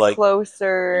moved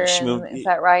closer. Is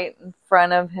that right? In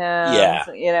front of him. Yeah.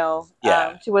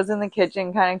 So, she was in the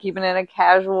kitchen kind of keeping it a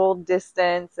casual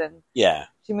distance, and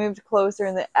she moved closer,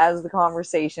 and as the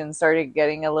conversation started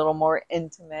getting a little more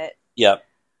intimate. Yep.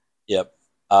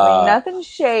 I mean, nothing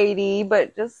shady,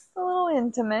 but just a little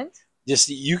intimate.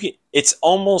 It's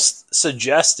almost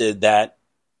suggested that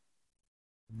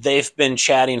they've been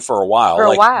chatting for a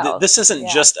while. This isn't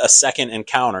just a second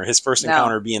encounter. His first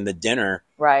encounter being the dinner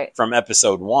from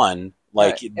episode 1.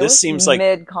 Like this seems like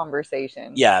mid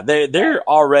conversation. Yeah, they're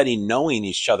already knowing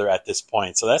each other at this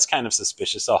point, so that's kind of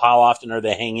suspicious. So how often are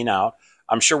they hanging out?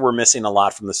 I'm sure we're missing a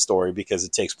lot from the story because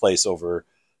it takes place over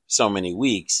so many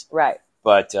weeks. Right.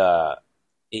 But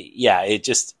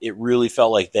it really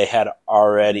felt like they had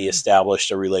already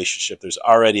established a relationship. There's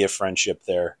already a friendship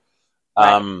there.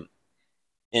 Right.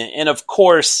 And of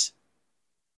course,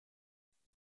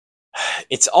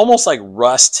 it's almost like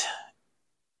Rust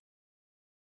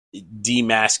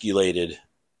demasculated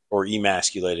or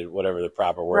emasculated, whatever the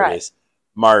proper word is,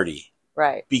 Marty.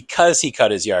 Right. Because he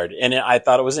cut his yard. And I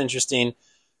thought it was interesting.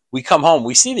 We come home,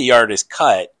 we see the yard is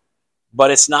cut,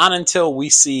 but it's not until we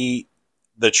see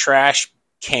the trash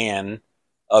can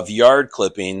of yard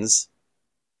clippings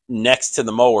next to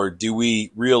the mower do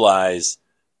we realize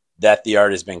that the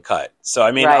yard has been cut. So,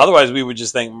 I mean, otherwise we would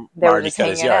just think Marty cut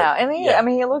his yard. Out. And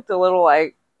he looked a little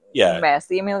like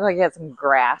messy. I mean, it looked like he had some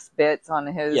grass bits on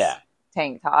his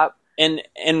tank top. And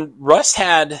Russ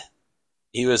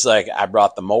he was like, I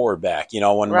brought the mower back.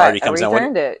 When Marty comes in. I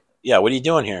returned it. Yeah, what are you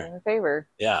doing here? In a favor.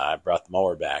 Yeah, I brought the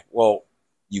mower back. Well,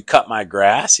 you cut my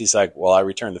grass? He's like, well, I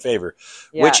returned the favor.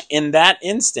 Yeah. Which in that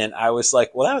instant, I was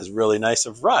like, well, that was really nice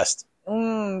of Rust.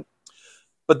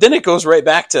 But then it goes right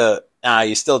back to,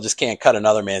 you still just can't cut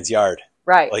another man's yard.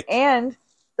 Right. And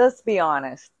let's be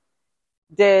honest.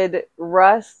 Did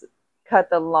Russ cut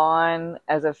the lawn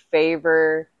as a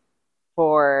favor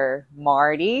for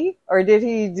Marty? Or did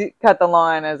he cut the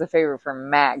lawn as a favor for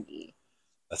Maggie?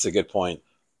 That's a good point.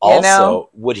 You Also, know?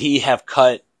 would he have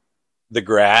cut the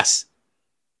grass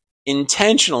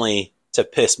intentionally to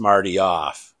piss Marty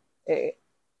off?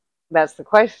 That's the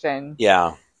question.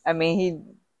 Yeah. I mean, he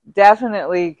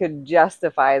definitely could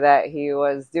justify that he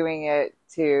was doing it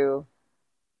to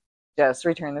just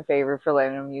return the favor for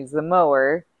letting him use the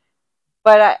mower.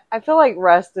 But I feel like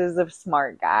Rust is a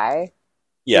smart guy.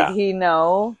 Yeah. Did he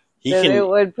know He that can it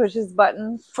would push his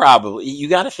buttons? probably. You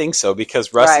got to think so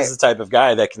because Russ Right. is the type of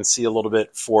guy that can see a little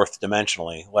bit fourth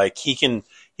dimensionally. Like he can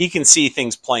see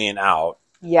things playing out,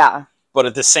 Yeah. but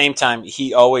at the same time,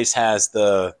 he always has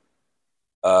the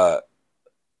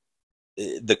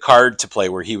card to play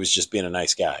where he was just being a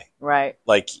nice guy. Right.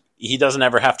 Like he doesn't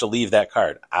ever have to leave that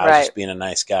card. I was Right. just being a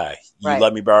nice guy. You Right.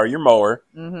 let me borrow your mower.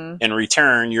 Mm-hmm. In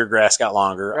return, your grass got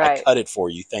longer. I Right. cut it for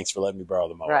you. Thanks for letting me borrow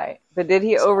the mower. Right. But did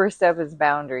he So- overstep his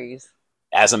boundaries?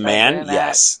 As a man, doing that?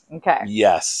 yes. Okay.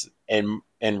 Yes. And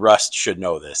Rust should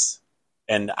know this.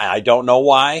 And I don't know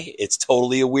why. It's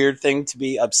totally a weird thing to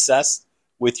be obsessed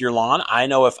with your lawn. I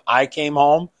know if I came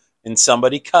home and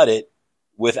somebody cut it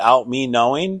without me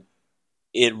knowing,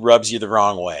 it rubs you the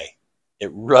wrong way. It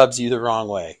rubs you the wrong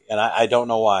way. And I don't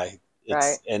know why.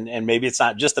 Right. And maybe it's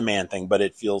not just a man thing, but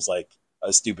it feels like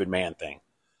a stupid man thing.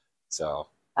 So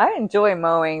I enjoy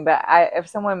mowing, but if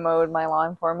someone mowed my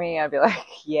lawn for me, I'd be like,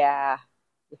 yeah,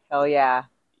 hell yeah,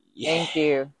 thank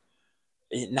you.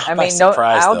 Not I by mean, no,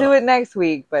 surprise, I'll though. do it next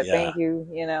week, but Yeah. thank you.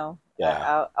 You know,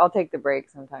 Yeah. I'll take the break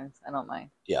sometimes. I don't mind.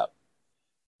 Yep.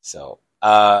 So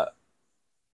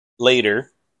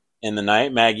later in the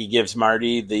night, Maggie gives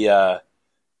Marty the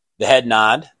head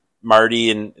nod. Marty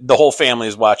and the whole family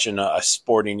is watching a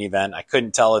sporting event. I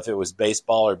couldn't tell if it was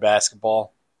baseball or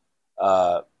basketball,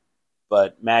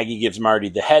 but Maggie gives Marty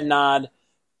the head nod,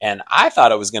 and I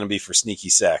thought it was going to be for sneaky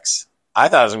sex. I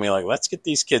thought it was going to be like, let's get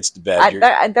these kids to bed.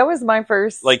 That was my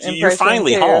first. Like you're impression,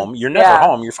 finally too. home. You're never Yeah.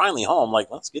 home. You're finally home. Like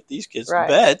let's get these kids Right.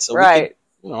 to bed so we Right.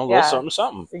 can, a Yeah. little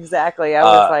something. Exactly. I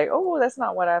was like, oh, that's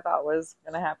not what I thought was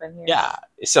going to happen here. Yeah.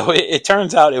 So it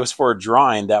turns out it was for a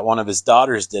drawing that one of his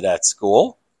daughters did at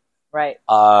school, Right.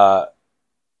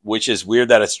 which is weird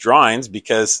that it's drawings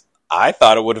because I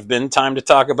thought it would have been time to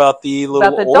talk about the little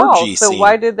About the orgy dolls. So scene.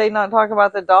 why did they not talk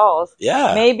about the dolls?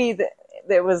 Yeah. Maybe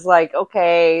it was like,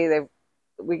 okay,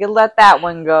 we could let that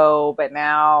one go, but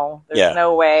now there's Yeah.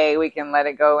 no way we can let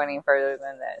it go any further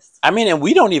than this. I mean, and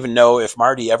we don't even know if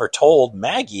Marty ever told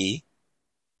Maggie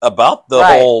about the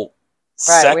Right. whole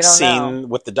Right, we sex don't scene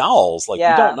with the dolls. Like,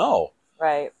 Yeah. we don't know.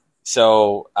 Right.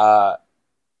 So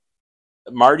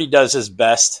Marty does his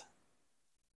best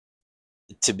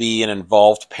to be an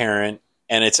involved parent,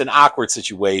 and it's an awkward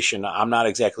situation. I'm not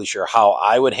exactly sure how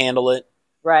I would handle it.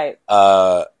 Right.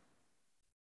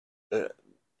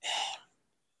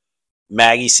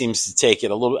 Maggie seems to take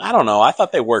it a little. I don't know. I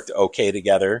thought they worked okay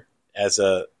together as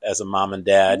a mom and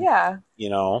dad. Yeah. You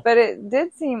know. But it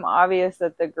did seem obvious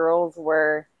that the girls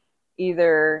were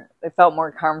either they felt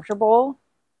more comfortable.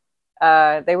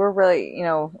 They were really,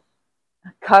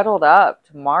 cuddled up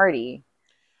to Marty.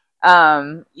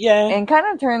 Yeah. And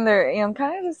kind of turned their,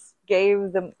 kind of just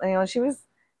gave them, she was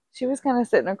kind of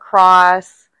sitting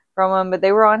across from him, but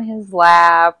they were on his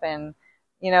lap, and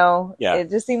Yeah. it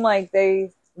just seemed like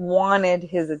they wanted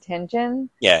his attention,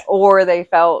 Yeah. or they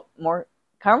felt more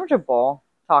comfortable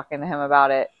talking to him about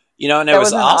it. And it That was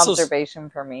was an also observation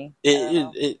for me. I don't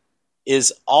know. it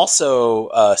is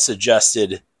also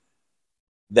suggested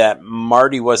that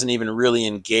Marty wasn't even really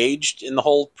engaged in the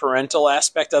whole parental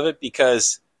aspect of it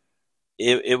because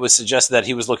it was suggested that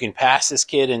he was looking past his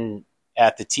kid and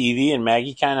at the TV, and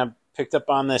Maggie kind of picked up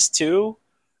on this too.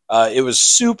 It was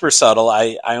super subtle.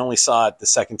 I only saw it the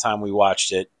second time we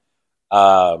watched it.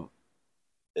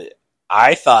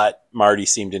 I thought Marty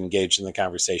seemed engaged in the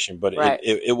conversation, but Right.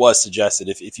 it was suggested.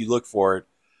 If you look for it,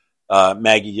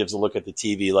 Maggie gives a look at the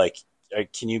TV like,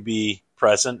 can you be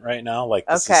present right now? Like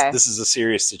this is a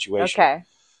serious situation. Okay.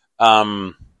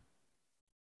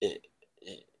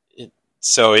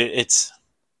 So it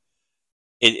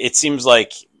seems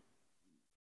like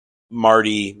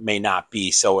Marty may not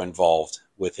be so involved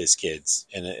with his kids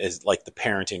and is like the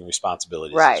parenting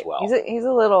responsibilities Right. as well. He's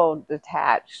a little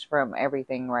detached from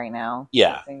everything right now.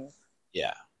 Yeah. Things,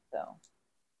 Yeah. so,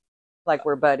 like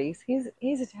we're buddies. He's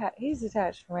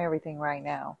detached from everything right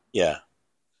now. Yeah.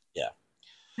 Yeah.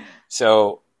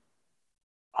 So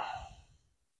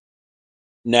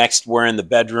next we're in the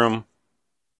bedroom.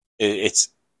 It's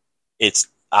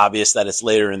obvious that it's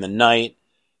later in the night.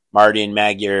 Marty and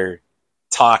Maggie are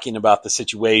talking about the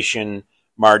situation.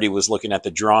 Marty was looking at the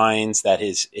drawings that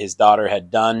his daughter had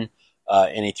done,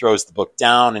 and he throws the book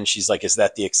down, and she's like, "Is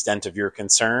that the extent of your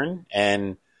concern?"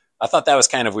 And I thought that was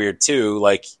kind of weird too.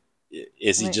 Like,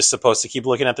 is he just supposed to keep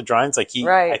looking at the drawings? Like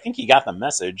Right. I think he got the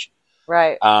message.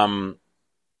 Right.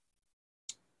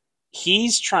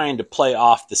 He's trying to play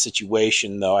off the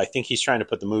situation, though. I think he's trying to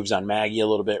put the moves on Maggie a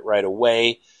little bit right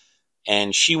away,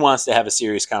 and she wants to have a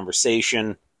serious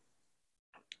conversation.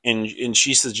 And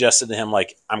she suggested to him,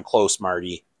 like, I'm close,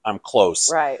 Marty. I'm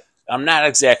close. Right. I'm not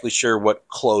exactly sure what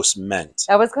close meant.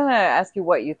 I was going to ask you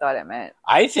what you thought it meant.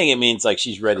 I think it means, like,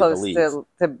 she's ready Close to leave.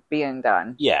 to being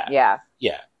done. Yeah. Yeah.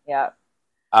 Yeah. Yeah.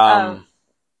 I'm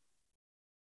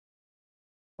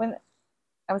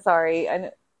sorry.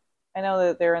 I know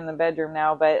that they're in the bedroom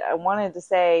now, but I wanted to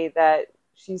say that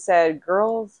she said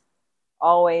girls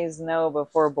always know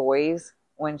before boys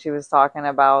when she was talking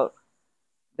about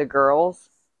the girls.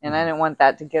 And I didn't want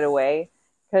that to get away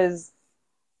because,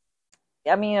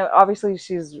 I mean, obviously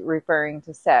she's referring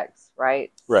to sex,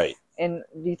 right? Right. And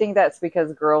do you think that's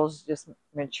because girls just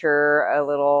mature a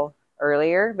little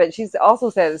earlier? But she's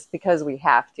also said it's because we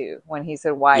have to. When he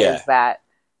said, why is that?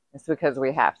 It's because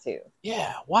we have to.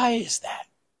 Yeah. Why is that?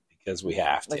 Because we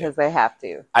have to. Because they have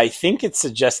to. I think it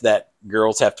suggests that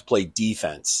girls have to play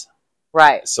defense.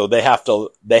 Right. So they have to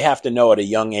know at a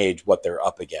young age what they're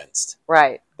up against.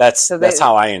 Right. That's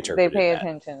how I interpret it. They pay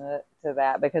attention to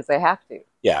that because they have to.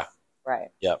 Yeah.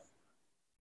 Right. Yep.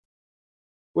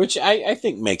 Which I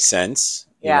think makes sense.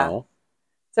 You know?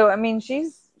 So I mean,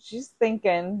 she's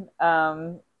thinking.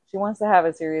 She wants to have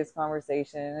a serious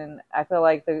conversation, and I feel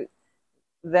like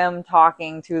them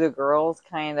talking to the girls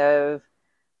kind of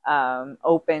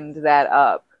opened that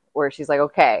up, where she's like,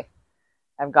 "Okay,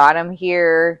 I've got him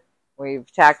here.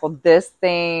 We've tackled this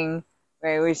thing.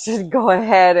 Maybe we should go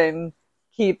ahead and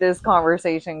keep this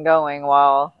conversation going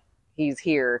while he's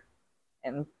here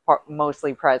and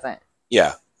mostly present."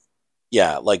 Yeah.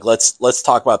 Yeah. Like, let's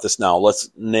talk about this now. Let's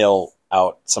nail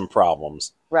out some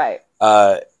problems. Right.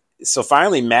 So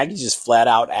finally, Maggie just flat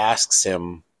out asks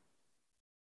him,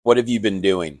 what have you been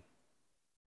doing?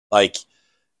 Like,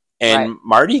 and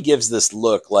Marty gives this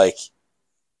look like,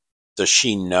 does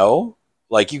she know?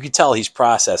 Like, you could tell he's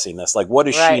processing this. Like, what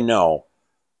does she know?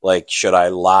 Like, should I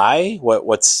lie?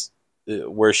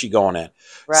 Where's she going at?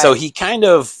 Right. So he kind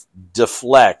of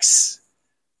deflects,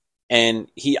 and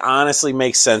he honestly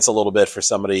makes sense a little bit for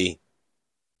somebody.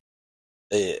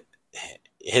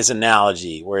 His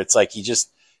analogy, where it's like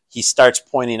he starts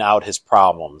pointing out his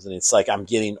problems, and it's like, I'm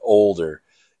getting older,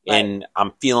 and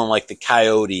I'm feeling like the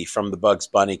coyote from the Bugs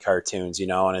Bunny cartoons,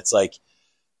 and it's like,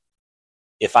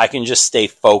 if I can just stay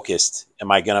focused,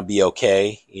 am I going to be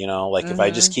okay? Like, if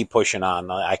I just keep pushing on,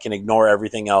 I can ignore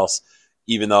everything else,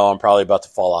 even though I'm probably about to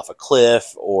fall off a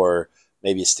cliff, or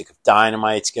maybe a stick of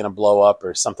dynamite's going to blow up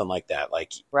or something like that.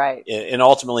 Like, right. And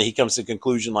ultimately he comes to the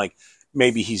conclusion, like,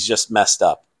 maybe he's just messed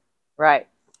up. Right.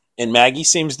 And Maggie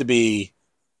seems to be,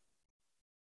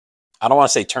 I don't want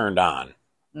to say turned on,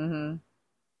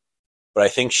 but I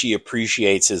think she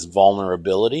appreciates his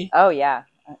vulnerability. Oh, yeah.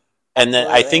 And then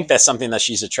I think that's something that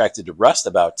she's attracted to Rust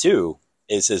about too,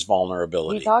 is his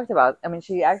vulnerability.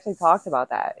 She actually talked about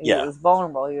that. He was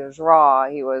vulnerable. He was raw.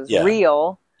 He was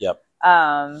real. Yep.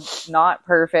 Not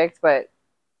perfect, but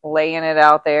laying it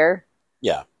out there.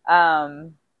 Yeah.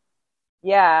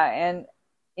 Yeah. And,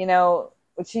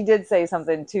 she did say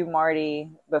something to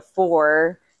Marty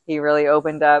before he really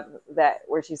opened up, that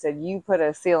where she said, you put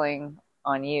a ceiling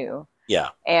on you. Yeah.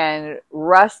 And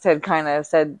Rust had kind of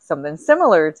said something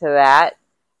similar to that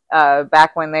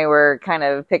back when they were kind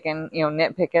of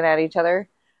nitpicking at each other.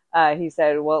 He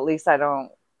said, well, at least I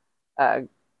don't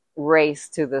race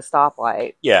to the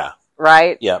stoplight. Yeah.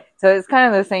 Right? Yeah. So it's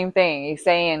kind of the same thing. He's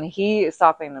saying he is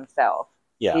stopping himself.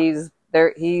 Yeah.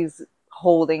 He's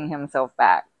holding himself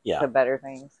back to better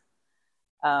things.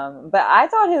 But I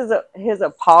thought his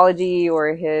apology,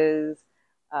 or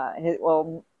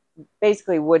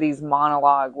basically Woody's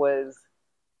monologue was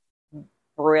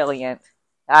brilliant.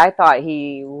 I thought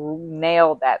he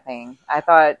nailed that thing.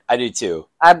 I do too.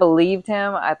 I believed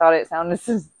him. I thought it sounded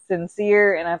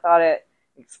sincere, and I thought it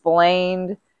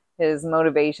explained his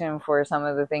motivation for some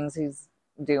of the things he's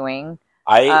doing.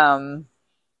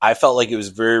 I felt like it was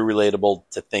very relatable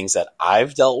to things that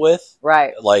I've dealt with.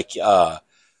 Right. Like,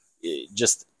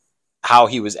 just how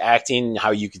he was acting, how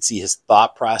you could see his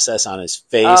thought process on his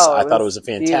face. I thought it was a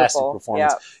fantastic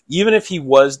performance. Yep. Even if he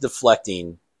was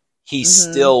deflecting, he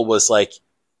still was like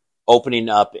opening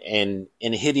up and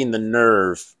hitting the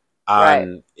nerve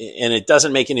on, and it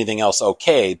doesn't make anything else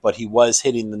okay, but he was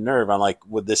hitting the nerve on, like,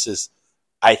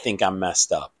 I think I'm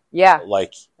messed up. Yeah.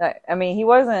 Like, I mean, he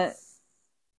wasn't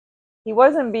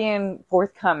being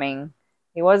forthcoming.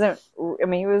 He was,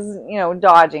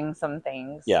 dodging some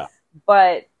things. Yeah.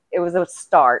 But it was a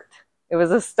start. it was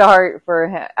a start for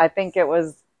him. I think it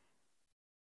was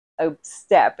a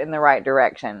step in the right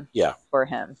direction. Yeah. For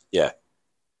him. Yeah.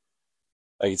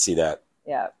 I can see that.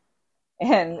 Yeah.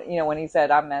 And, when he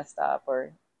said, I'm messed up,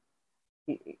 or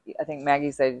I think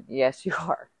Maggie said, yes, you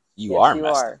are. You Yes, are you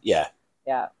messed are. up. Yeah.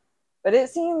 Yeah. But it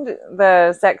seemed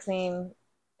the sex scene,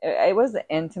 it was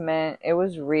intimate. It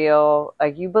was real.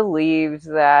 Like, you believed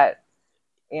that,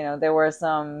 there was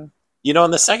some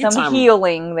And the second time,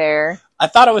 healing there. I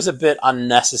thought it was a bit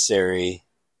unnecessary.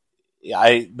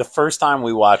 The first time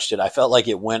we watched it, I felt like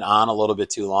it went on a little bit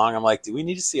too long. I'm like, do we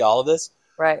need to see all of this?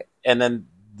 Right. And then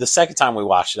the second time we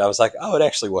watched it, I was like, oh, it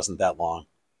actually wasn't that long.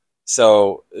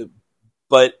 So,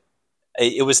 but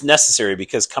it was necessary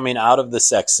because coming out of the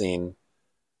sex scene,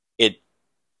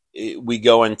 we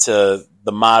go into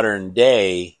the modern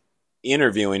day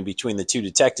interviewing between the two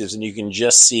detectives, and you can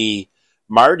just see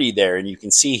Marty there, and you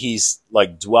can see he's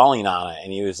like dwelling on it,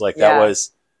 and he was like, that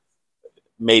was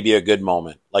maybe a good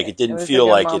moment. Like, it didn't feel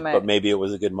like it, but maybe it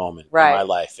was a good moment in my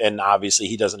life. And obviously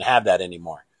he doesn't have that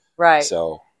anymore. Right.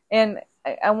 So, and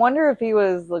I wonder if he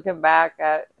was looking back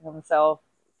at himself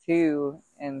too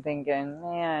and thinking,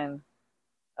 man,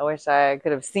 I wish I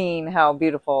could have seen how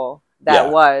beautiful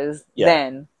that was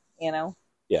then,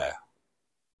 Yeah.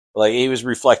 Like, he was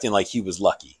reflecting like he was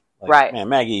lucky. Like, right. Man,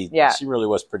 Maggie, she really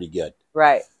was pretty good.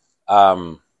 Right.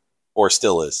 Or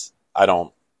still is. I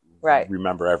don't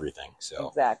remember everything. So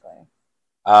exactly.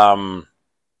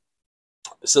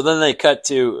 So then they cut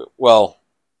to,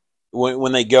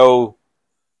 when they go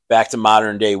back to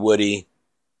modern day Woody,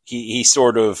 he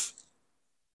sort of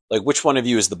like, which one of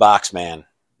you is the box man?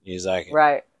 He's like,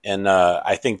 right. And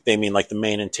I think they mean like the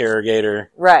main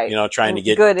interrogator, right? Trying to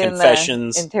get good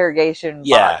confessions, in the interrogation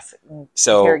box,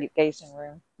 so interrogation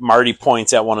room. Marty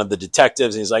points at one of the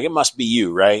detectives, and he's like, "It must be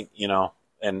you, right?"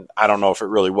 And I don't know if it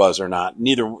really was or not.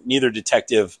 Neither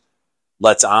detective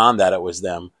lets on that it was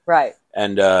them, right?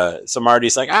 And so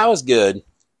Marty's like, "I was good,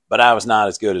 but I was not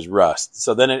as good as Rust."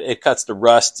 So then it cuts to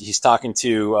Rust. He's talking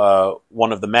to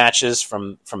one of the matches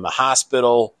from the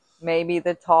hospital. Maybe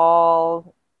the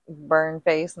tall, burn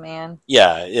face man.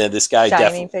 Yeah. This guy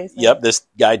shiny face man. Yep, this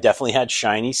guy definitely had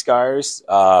shiny scars.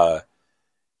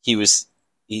 He was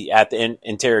at the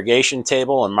interrogation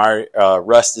table, and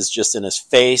Rust is just in his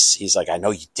face. He's like, "I know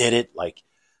you did it. Like,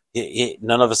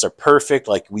 none of us are perfect.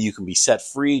 Like, you can be set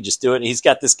free. Just do it." And he's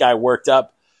got this guy worked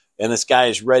up, and this guy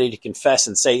is ready to confess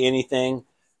and say anything.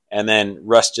 And then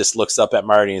Rust just looks up at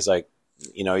Marty, and he's like,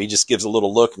 he just gives a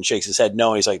little look and shakes his head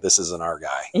no. He's like, "This isn't our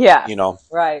guy." Yeah.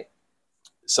 Right.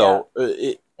 So,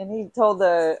 and he told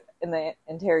in the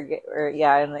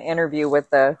interview with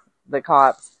the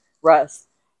cops, Russ,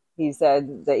 he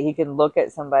said that he can look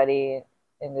at somebody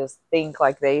and just think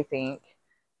like they think,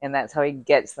 and that's how he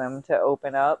gets them to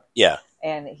open up. Yeah.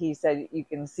 And he said you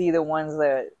can see the ones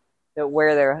that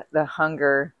wear their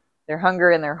hunger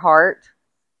in their heart.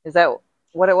 Is that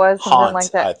what it was? Something haunt,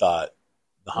 like that. I thought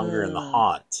the hunger and the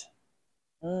haunt.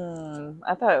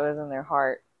 I thought it was in their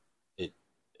heart.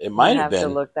 It might have been. To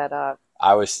look that up.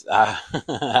 I was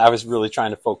really trying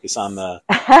to focus on the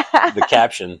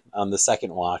caption on the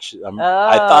second watch.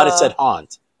 I thought it said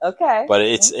haunt. Okay. But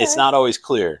it's not always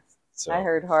clear. So. I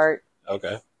heard heart.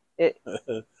 Okay. It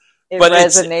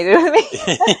resonated with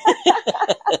me.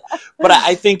 But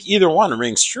I think either one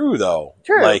rings true, though.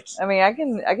 True. Like, I mean, I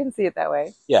can see it that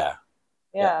way. Yeah.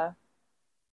 Yeah.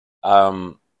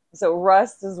 So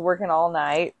Rust is working all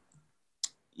night.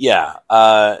 Yeah.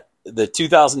 The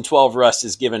 2012 Rust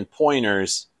is given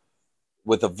pointers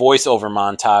with a voiceover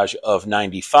montage of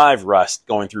 95 Rust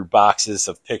going through boxes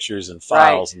of pictures and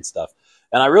files and stuff.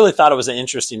 And I really thought it was an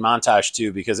interesting montage,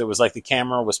 too, because it was like the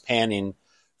camera was panning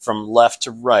from left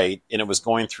to right, and it was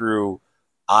going through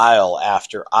aisle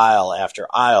after aisle after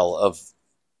aisle of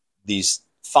these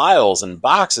files and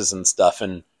boxes and stuff,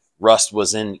 and Rust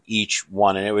was in each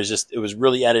one. And it was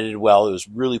really edited well. It was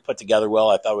really put together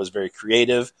well. I thought it was very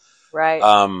creative. Right.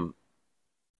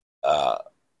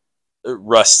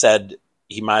 Russ said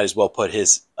he might as well put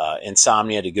his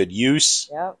insomnia to good use.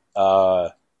 Yep.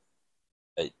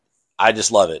 I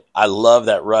just love it. I love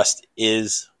that Rust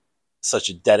is such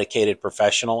a dedicated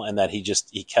professional, and that he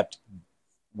kept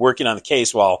working on the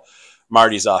case while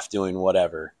Marty's off doing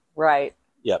whatever. Right.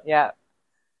 Yep. Yeah.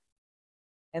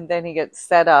 And then he gets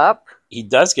set up. He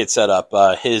does get set up.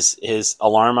 His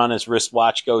alarm on his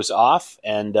wristwatch goes off,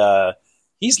 and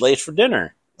he's late for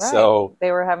dinner. Right. So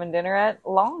they were having dinner at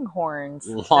Longhorns.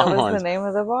 That was the name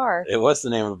of the bar. It was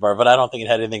the name of the bar, but I don't think it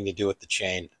had anything to do with the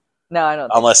chain. No, I don't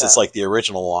think unless so. It's like the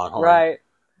original Longhorn. Right.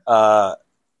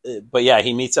 But yeah,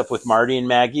 he meets up with Marty and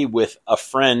Maggie with a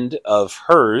friend of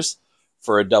hers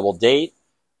for a double date.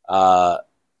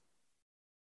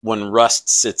 when Rust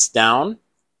sits down,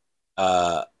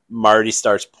 Marty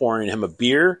starts pouring him a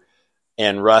beer,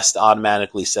 and Rust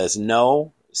automatically says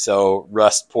no. So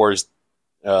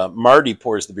Marty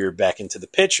pours the beer back into the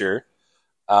pitcher.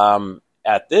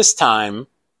 At this time,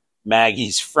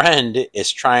 Maggie's friend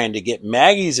is trying to get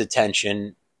Maggie's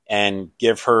attention and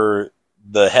give her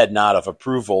the head nod of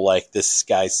approval, like this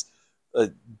guy's,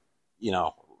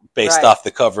 based off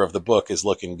the cover of the book, is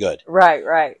looking good.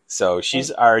 Right. So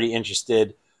she's already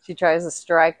interested. She tries to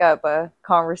strike up a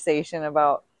conversation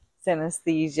about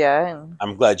synesthesia. And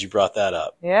I'm glad you brought that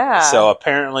up. yeah. So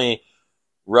apparently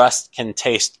Rust can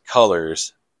taste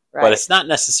colors, but it's not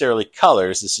necessarily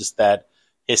colors. It's just that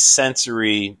his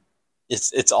sensory,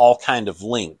 it's all kind of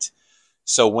linked.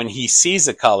 So when he sees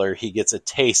a color, he gets a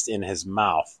taste in his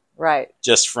mouth. Right.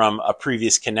 Just from a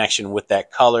previous connection with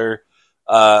that color.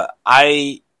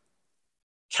 I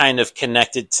kind of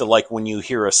connected to like when you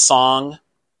hear a song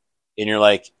and you're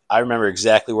like, I remember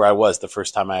exactly where I was the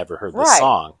first time I ever heard this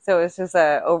song. So it's just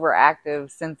a overactive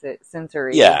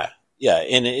sensory. Yeah.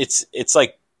 And it's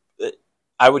like,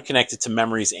 I would connect it to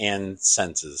memories and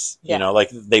senses, like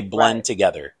they blend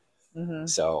together. Mm-hmm.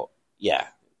 So yeah.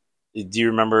 Do you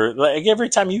remember, like every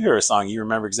time you hear a song, you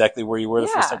remember exactly where you were the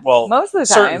first time? Well, most of the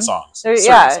certain time. songs.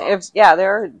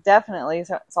 There are definitely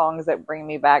songs that bring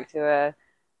me back to a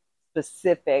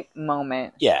specific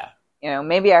moment. Yeah.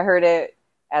 Maybe I heard it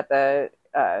at the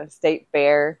state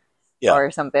fair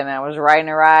or something. I was riding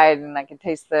a ride and I could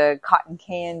taste the cotton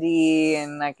candy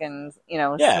and I can,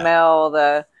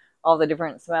 smell all the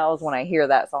different smells when I hear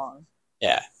that song.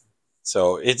 Yeah.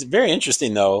 So it's very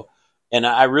interesting though. And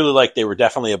I really like they were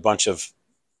definitely a bunch of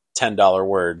 $10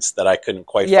 words that I couldn't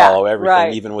quite follow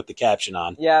everything, even with the caption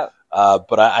on. Yeah.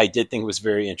 But I did think it was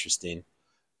very interesting.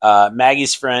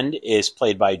 Maggie's friend is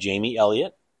played by Jamie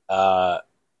Elliott. I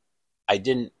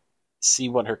didn't see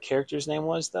what her character's name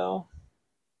was though.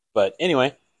 But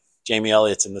anyway, Jamie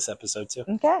Elliott's in this episode too.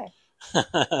 Okay.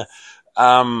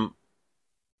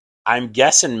 I'm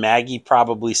guessing Maggie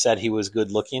probably said he was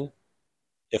good looking.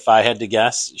 If I had to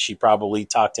guess, she probably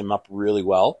talked him up really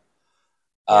well.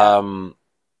 Yeah.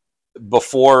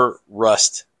 Before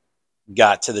Rust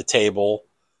got to the table,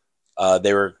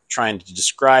 they were trying to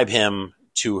describe him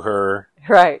to her.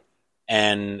 Right.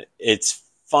 And it's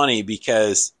funny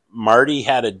because Marty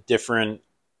had a different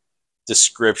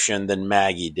description than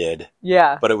Maggie did.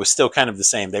 Yeah. But it was still kind of the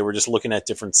same. They were just looking at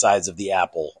different sides of the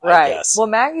apple, right. I guess. Well,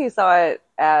 Maggie saw it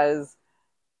as,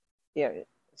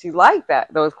 she liked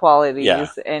those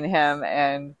qualities in him,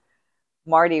 and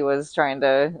Marty was trying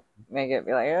to make it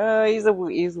be like, oh, he's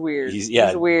weird.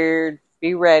 He's weird.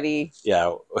 Be ready.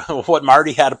 Yeah. What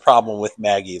Marty had a problem with,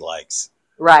 Maggie likes.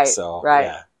 Right. So,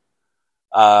 right.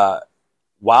 Yeah.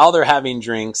 While they're having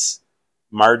drinks,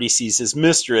 Marty sees his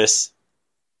mistress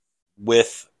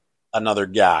with another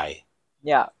guy.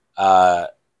 Yeah.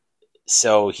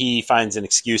 So he finds an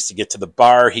excuse to get to the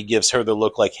bar. He gives her the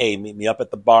look like, hey, meet me up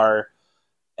at the bar.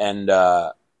 And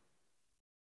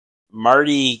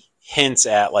Marty hints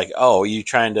at like, oh, are you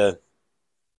trying to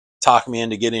talk me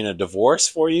into getting a divorce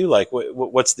for you? Like,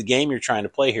 what's the game you're trying to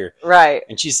play here? Right.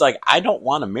 And she's like, I don't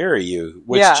want to marry you,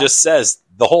 which just says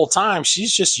the whole time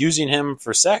she's just using him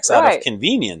for sex out of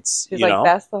convenience. She's like,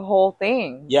 that's the whole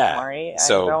thing. Yeah. Marty.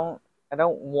 So I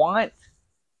don't want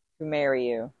to marry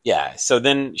you. Yeah. So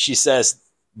then she says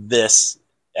this,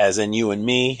 as in you and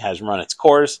me, has run its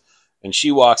course. And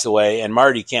she walks away, and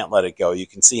Marty can't let it go. You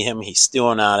can see him. He's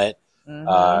stewing on it.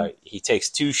 Mm-hmm. He takes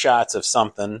 2 shots of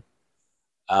something.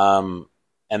 And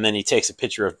then he takes a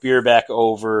pitcher of beer back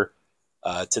over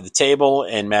to the table.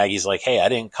 And Maggie's like, hey, I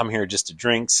didn't come here just to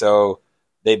drink. So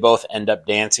they both end up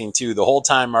dancing, too. The whole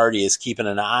time Marty is keeping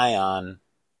an eye on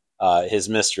his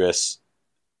mistress.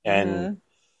 And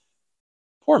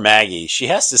poor Maggie, she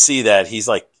has to see that he's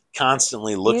like,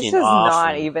 constantly looking he's just off.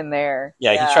 Not even there.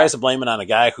 Yeah, he tries to blame it on a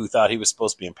guy who thought he was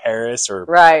supposed to be in Paris or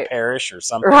Parish or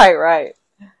something. Right.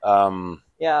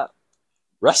 Yeah.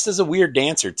 Rust is a weird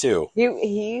dancer too.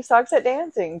 He sucks at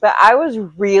dancing, but I was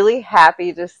really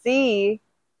happy to see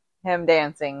him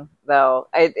dancing though.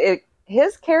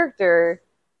 His character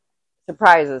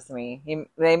surprises me.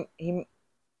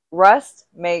 Rust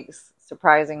makes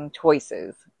surprising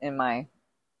choices, in my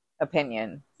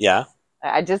opinion. Yeah.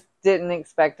 I just didn't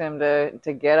expect him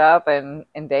to get up and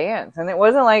dance. And it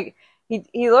wasn't like he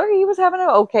was having an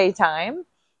okay time.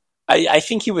 I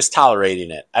think he was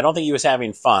tolerating it. I don't think he was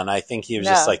having fun. I think he was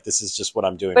just like, this is just what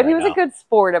I'm doing. But he was a good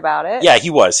sport about it. Yeah, he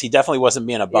was. He definitely wasn't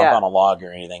being a bump on a log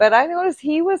or anything. But I noticed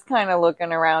he was kind of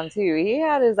looking around too. He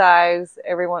had his eyes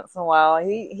every once in a while.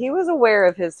 He was aware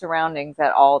of his surroundings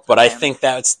at all times. But I think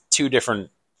that's 2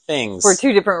 different things for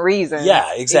two different reasons.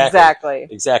 Yeah, exactly. Exactly.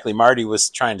 Exactly. Marty was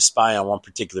trying to spy on one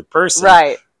particular person.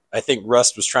 Right. I think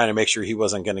Rust was trying to make sure he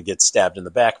wasn't going to get stabbed in the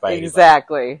back by anybody.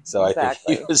 Exactly. So I think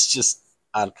he was just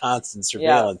on constant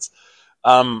surveillance.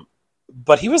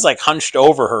 But he was like hunched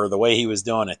over her the way he was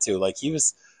doing it too. Like he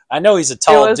was, I know he's a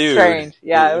tall dude. Strange.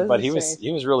 Yeah, but he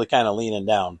was really kind of leaning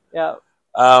down. Yeah.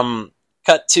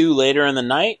 Cut to later in the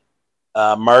night.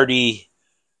 Marty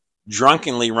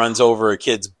drunkenly runs over a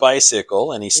kid's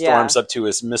bicycle and he storms up to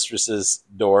his mistress's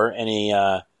door and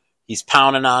he's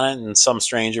pounding on it, and some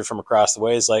stranger from across the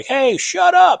way is like, "Hey,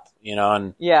 shut up!"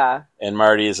 And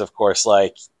Marty is of course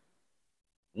like,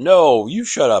 "No, you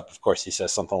shut up." Of course, he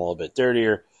says something a little bit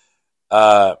dirtier,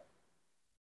 and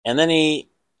then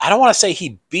I don't want to say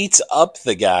he beats up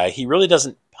the guy. He really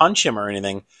doesn't punch him or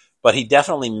anything, but he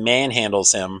definitely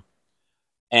manhandles him,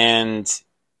 and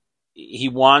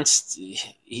he's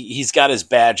got his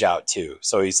badge out too.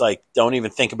 So he's like, "Don't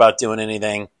even think about doing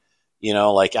anything,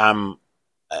 like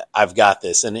I've got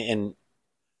this." And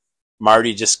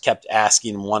Marty just kept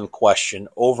asking one question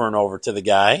over and over to the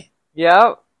guy.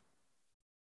 Yep.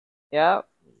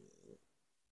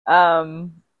 I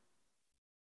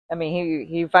mean,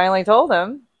 he finally told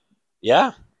him.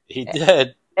 Yeah, he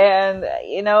did. And,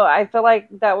 I feel like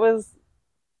he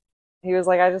was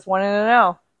like, I just wanted to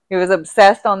know. He was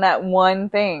obsessed on that one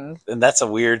thing. And that's a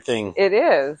weird thing. It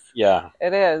is. Yeah.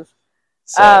 It is.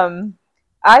 So.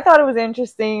 I thought it was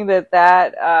interesting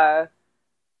that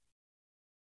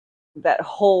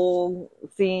whole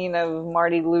scene of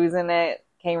Marty losing it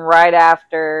came right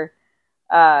after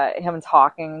Marty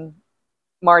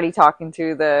talking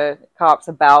to the cops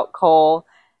about Cole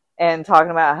and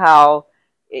talking about how,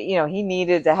 he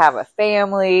needed to have a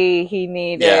family. He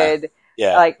needed,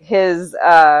 like his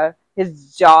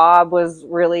job was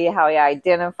really how he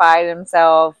identified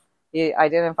himself. He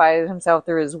identified himself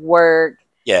through his work.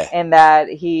 Yeah. And that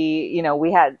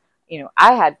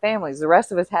I had families. The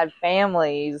rest of us had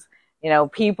families,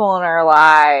 people in our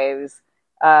lives,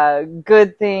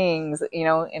 good things,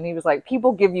 and he was like,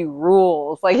 people give you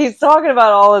rules. Like he's talking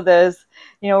about all of this,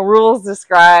 rules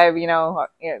describe,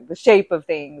 the shape of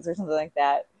things or something like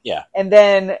that. Yeah. And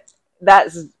then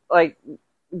that's like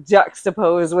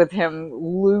juxtaposed with him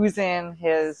losing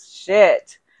his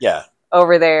shit. Yeah.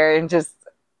 Over there and just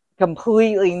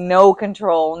completely no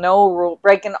control, no rule,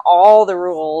 breaking all the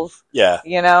rules. Yeah.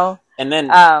 And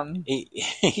then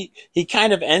he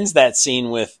kind of ends that scene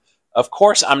with, "Of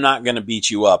course I'm not going to beat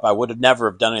you up. I would have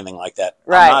never have done anything like that.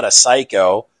 Right. I'm not a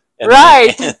psycho." And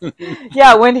right.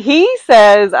 Yeah, when he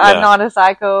says I'm not a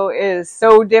psycho is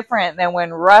so different than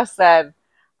when Russ said,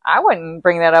 "I wouldn't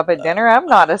bring that up at dinner. I'm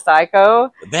not a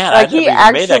psycho." Man, like he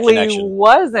actually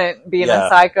wasn't being a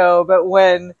psycho, but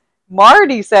when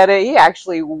Marty said it, he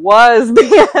actually was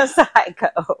being a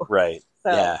psycho. Right.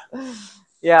 So,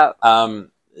 yeah.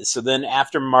 So then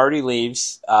after Marty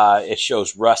leaves, it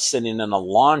shows Russ sitting in a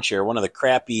lawn chair, one of the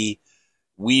crappy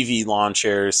Weavy lawn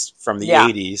chairs from the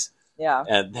 80s. Yeah.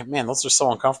 And man, those are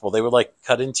so uncomfortable. They would like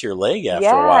cut into your leg after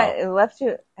a while. Yeah, it left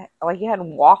you like you had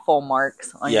waffle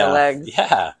marks on your legs.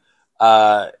 Yeah.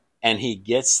 And he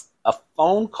gets a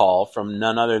phone call from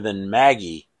none other than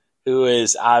Maggie, who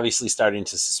is obviously starting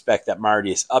to suspect that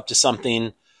Marty is up to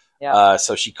something. Yeah.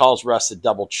 So she calls Russ to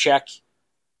double check.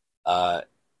 And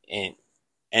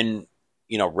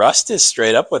Rust is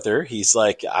straight up with her. He's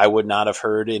like, "I would not have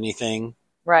heard anything.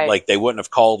 Right. Like they wouldn't have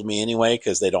called me anyway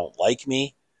because they don't like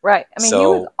me." Right. I mean, he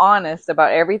was honest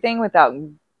about everything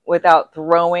without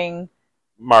throwing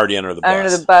Marty under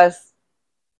the bus.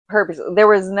 Purposely. There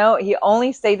was he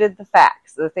only stated the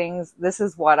facts, the things. This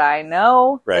is what I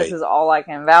know. Right. This is all I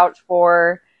can vouch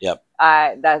for. Yep.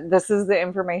 This is the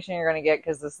information you're going to get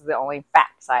because this is the only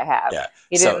facts I have. Yeah.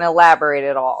 He didn't elaborate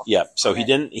at all. Yep. So he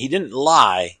didn't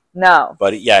lie. No.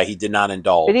 But he did not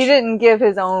indulge. But he didn't give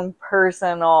his own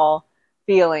personal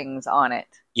feelings on it.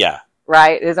 Yeah.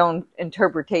 Right? His own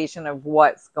interpretation of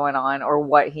what's going on or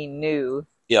what he knew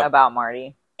about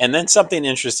Marty. And then something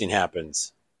interesting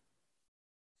happens.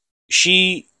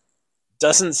 She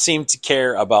doesn't seem to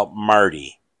care about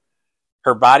Marty.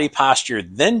 Her body posture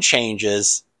then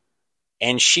changes,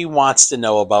 and she wants to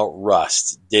know about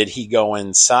Rust. Did he go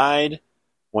inside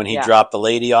when he dropped the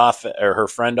lady off or her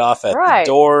friend off at the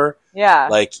door? Yeah.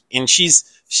 And she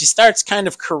starts kind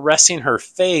of caressing her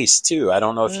face too. I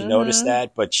don't know if you noticed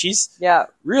that, but she's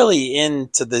really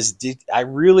into this. I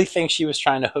really think she was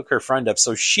trying to hook her friend up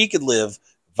so she could live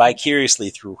vicariously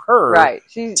through her, right?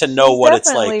 To know what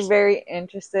it's like. Definitely very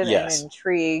interested and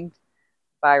intrigued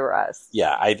by Russ.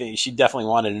 Yeah, I think she definitely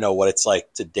wanted to know what it's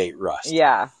like to date Russ.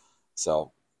 Yeah.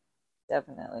 So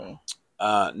definitely.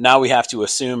 Now we have to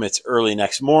assume it's early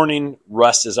next morning.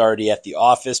 Rust is already at the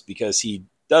office because he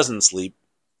doesn't sleep.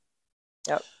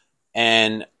 Yep.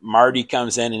 And Marty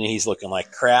comes in and he's looking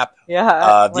like crap.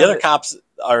 Yeah. The other cops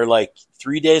are like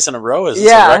 3 days in a row. Is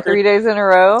this a record? 3 days in a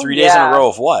row. 3 days in a row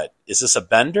of what? Is this a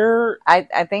bender?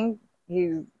 I think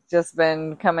he's just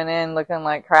been coming in looking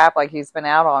like crap, like he's been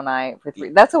out all night for 3.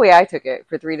 That's the way I took it,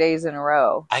 for 3 days in a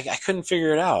row. I couldn't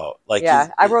figure it out. Like,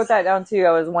 I wrote that down too.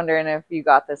 I was wondering if you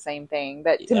got the same thing.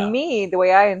 But to me, the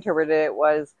way I interpreted it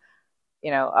was,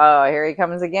 oh, here he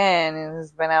comes again, and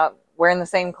he's been out wearing the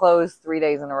same clothes 3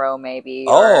 days in a row, maybe.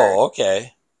 Oh,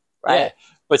 okay. Right. Yeah.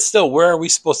 But still, where are we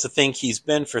supposed to think he's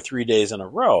been for 3 days in a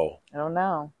row? I don't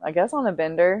know. I guess on a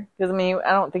bender. Because,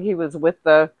 I don't think he was with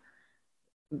the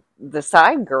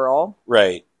side girl.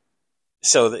 Right.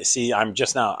 So, see, I'm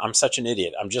such an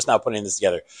idiot. I'm just now putting this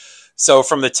together. So,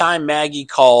 from the time Maggie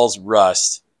calls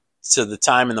Rust to the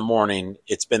time in the morning,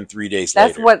 it's been 3 days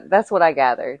later. That's what I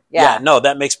gathered. Yeah. No,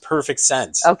 that makes perfect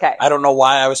sense. Okay. I don't know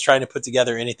why I was trying to put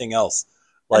together anything else.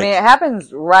 Like, it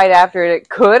happens right after it. It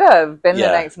could have been the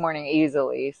next morning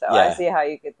easily. So I see how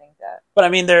you could think that. But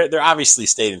they're obviously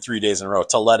stating 3 days in a row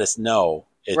to let us know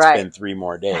it's been 3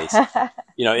 more days.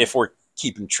 If we're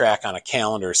keeping track on a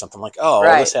calendar or something like,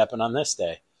 this happened on this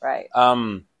day. Right.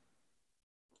 So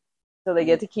they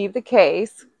get to keep the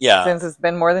case. Yeah. Since it's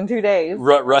been more than 2 days.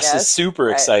 Russ is super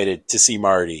excited to see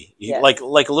Marty. Yes. Like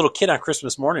a little kid on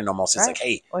Christmas morning almost. He's like,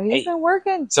 hey. Well, he's been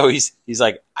working. So he's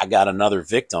like, I got another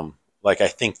victim. Like, I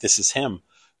think this is him.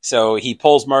 So he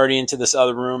pulls Marty into this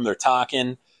other room. They're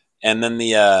talking. And then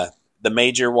the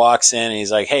major walks in and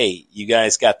he's like, hey, you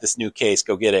guys got this new case.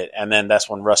 Go get it. And then that's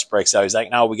when Russ breaks out. He's like,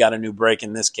 no, we got a new break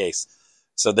in this case.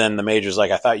 So then the major's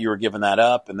like, I thought you were giving that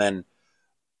up. And then,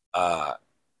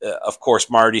 of course,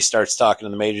 Marty starts talking to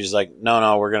the major. He's like,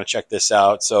 no, we're going to check this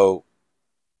out. So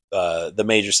the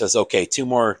major says, okay, two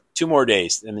more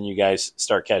days. And then you guys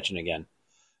start catching again.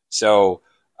 So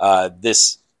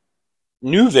this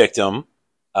new victim,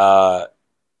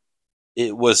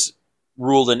 it was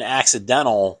ruled an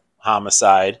accidental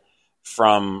homicide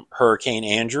from Hurricane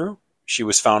Andrew. She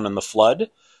was found in the flood,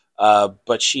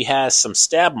 but she has some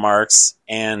stab marks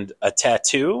and a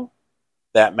tattoo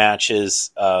that matches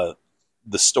the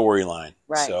storyline.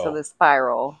 Right, so the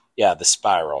spiral. Yeah, the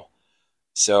spiral.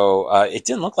 So it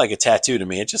didn't look like a tattoo to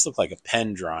me. It just looked like a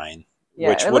pen drawing.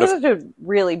 Yeah, it was a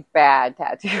really bad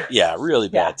tattoo. Yeah, really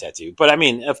bad tattoo. But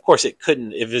of course it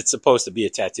couldn't, if it's supposed to be a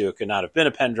tattoo, it could not have been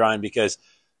a pen drawing because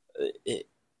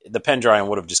the pen drawing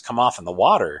would have just come off in the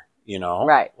water,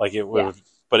 Right. Like it would have,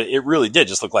 but it really did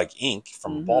just look like ink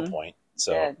from a ballpoint.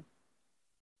 So,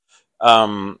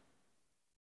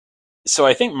 so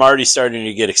I think Marty's starting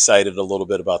to get excited a little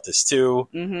bit about this too.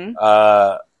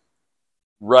 Mm-hmm.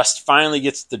 Rust finally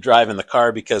gets to drive in the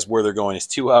car because where they're going is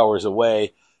 2 hours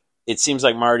away. It seems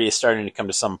like Marty is starting to come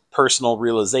to some personal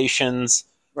realizations.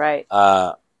 Right.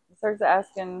 Starts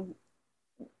asking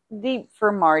deep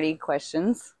for Marty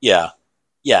questions. Yeah.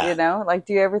 Like,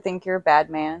 do you ever think you're a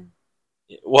bad man?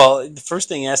 Well, the first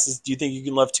thing he asks is, do you think you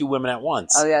can love 2 women at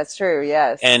once? Oh, that's true.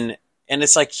 Yes. And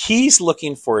it's like he's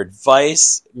looking for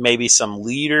advice, maybe some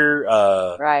leader.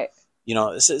 Right.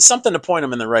 Something to point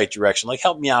him in the right direction. Like,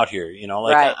 help me out here.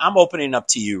 Right. I'm opening up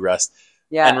to you, Rust.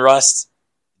 Yeah. And Rust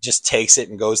just takes it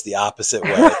and goes the opposite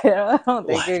way. I don't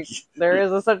think there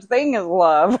is a such thing as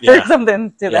love or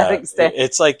something to that extent.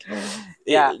 It's like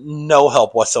no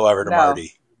help whatsoever to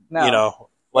Marty. No.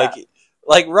 Like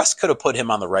Russ could have put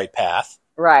him on the right path.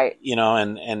 Right.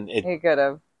 And he could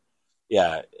have.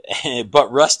 Yeah.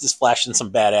 But Rust is flashing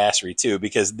some badassery too,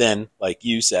 because then, like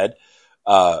you said,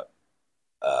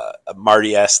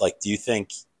 Marty asks, like, do you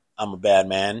think I'm a bad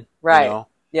man? Right.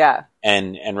 Yeah.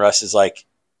 And Russ is like,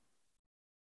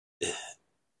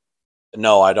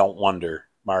 no, I don't wonder,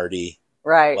 Marty.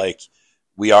 Right. Like,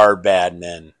 we are bad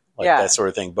men, that sort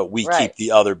of thing. But we keep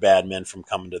the other bad men from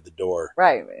coming to the door.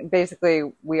 Right.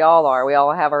 Basically, we all are. We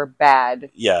all have our bad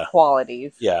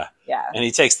qualities. Yeah. Yeah. And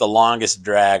he takes the longest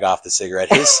drag off the cigarette.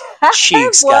 His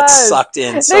cheeks got sucked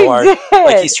in so hard. Did.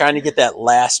 Like he's trying to get that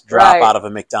last drop out of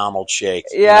a McDonald's shake.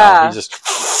 Yeah. He just...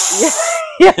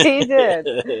 yeah, he did.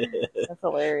 That's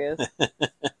hilarious.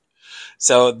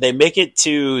 So they make it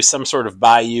to some sort of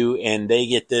bayou, and they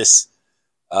get this,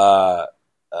 the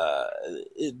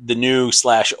new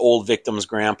 / old victim's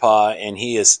grandpa, and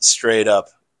he is straight up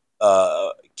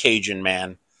Cajun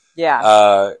man.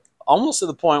 Yeah. Almost to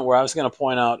the point where I was going to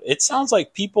point out, it sounds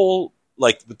like people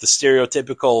like with the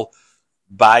stereotypical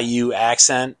bayou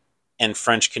accent and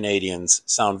French Canadians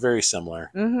sound very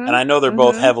similar. Mm-hmm. And I know they're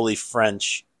both heavily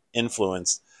French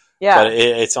influenced. Yeah. But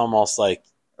it's almost like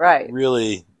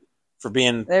really for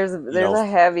being There's a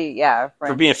heavy, for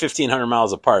French. being 1,500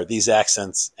 miles apart. These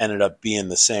accents ended up being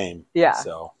the same. Yeah.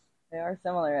 So They are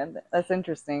similar, and that's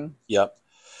interesting. yep.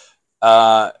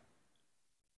 But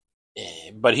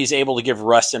he's able to give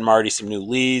Rust and Marty some new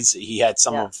leads. He had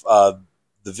some of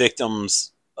the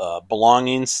victim's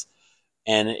belongings,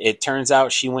 and it turns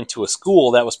out she went to a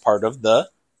school that was part of the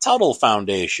Tuttle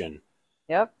Foundation.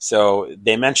 Yep. So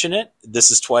they mention it.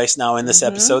 This is twice now in this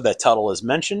episode that Tuttle is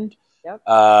mentioned. Yep.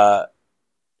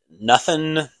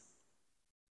 Nothing,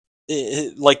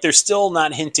 like they're still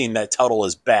not hinting that Tuttle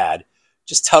is bad.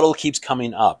 Just Tuttle keeps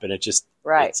coming up, and it just,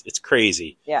 it's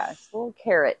crazy. Yeah, it's a little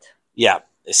carrot. Yeah.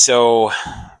 So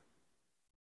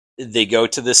they go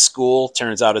to this school.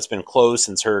 Turns out it's been closed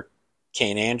since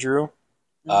Hurricane Andrew,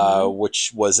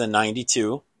 which was in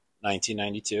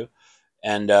 1992.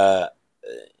 And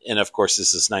of course,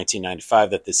 this is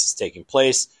 1995 that this is taking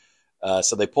place.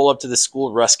 So they pull up to the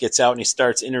school. Russ gets out and he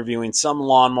starts interviewing some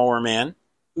lawnmower man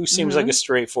who seems like a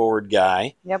straightforward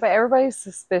guy. Yeah, but everybody's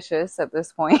suspicious at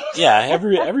this point. Yeah,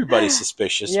 everybody's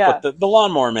suspicious. Yeah. But the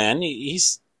lawnmower man,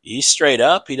 he's straight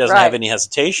up. He doesn't have any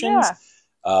hesitations.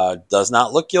 Yeah. Does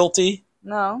not look guilty.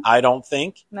 No. I don't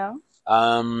think. No.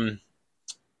 And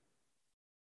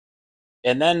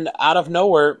then out of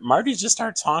nowhere, Marty just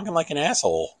starts honking like an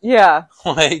asshole. Yeah.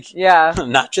 Like,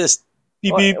 not just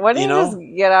beep, beep, why didn't you just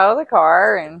get out of the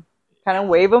car and kind of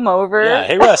wave him over? Yeah,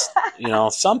 hey, Russ,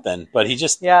 something. But he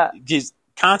just, he's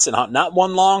constant honk, not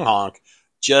one long honk,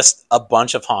 just a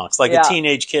bunch of honks, like a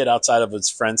teenage kid outside of his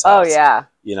friend's house. Oh, yeah.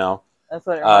 That's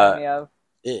what it reminded me of,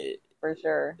 for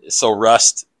sure. So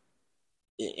Rust,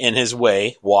 in his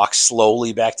way, walks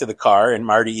slowly back to the car, and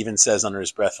Marty even says under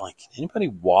his breath, like, can anybody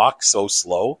walk so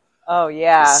slow? Oh,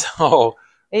 yeah. So...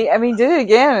 Did it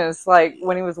again. It's like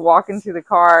when he was walking to the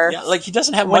car. Yeah, like he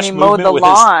doesn't have much movement with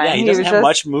lawn, he doesn't have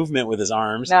much movement with his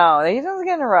arms. No, he doesn't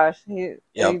get in a rush. He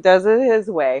does it his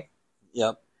way.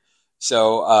 Yep.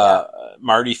 So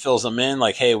Marty fills him in,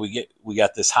 like, hey, we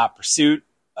got this hot pursuit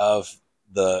of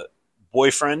the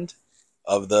boyfriend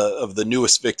of the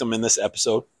newest victim in this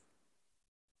episode.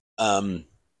 Turns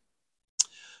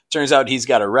out he's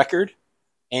got a record,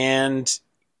 and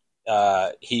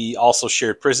he also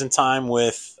shared prison time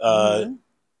with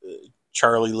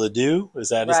Charlie Ledoux. Is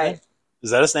that his name?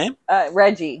 Is that his name?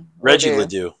 Reggie. Reggie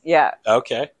Ledoux. Yeah.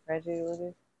 Okay. Reggie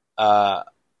Ledoux.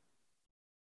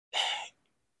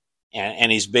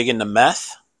 And he's big into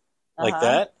meth, like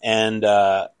that, and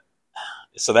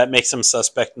so that makes him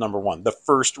suspect number one, the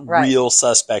first real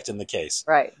suspect in the case.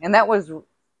 Right, and that was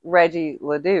Reggie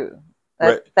Ledoux.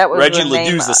 That was Reggie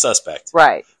Ledoux's the suspect.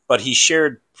 Right. But he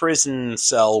shared prison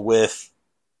cell with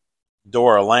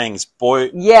Dora Lang's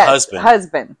husband.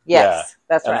 Husband. Yes,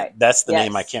 that's right. That's the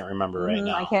name I can't remember right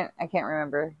now. I can't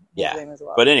remember his name as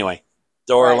well. But anyway,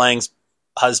 Dora Lang's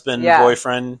husband,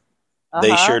 boyfriend,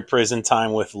 they shared prison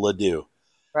time with Ledoux.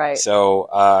 Right.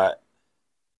 So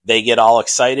they get all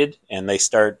excited and they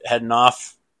start heading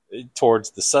off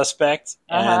towards the suspect.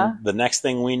 And the next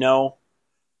thing we know,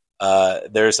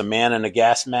 there's a man in a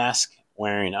gas mask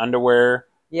wearing underwear.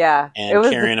 Yeah, and it was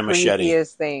carrying a machete. The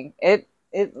creepiest thing. It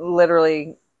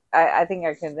literally. I think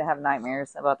I could have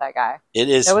nightmares about that guy. It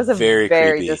is. It was a very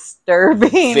very creepy.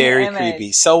 Disturbing. Very image.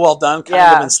 creepy. So well done,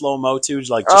 kind of in slow mo too,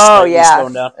 like just slightly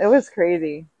slowing down. It was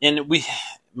crazy. And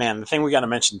the thing we got to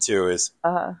mention too is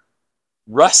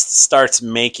Rust starts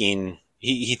making.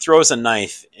 He throws a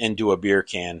knife into a beer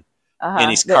can, and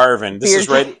he's carving. This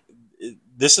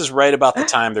is right about the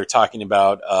time they're talking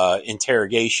about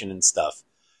interrogation and stuff.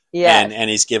 Yeah, and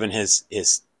he's given his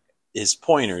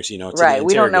pointers, to the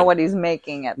we don't know what he's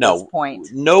making at this point.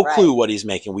 No clue what he's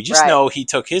making. We just know he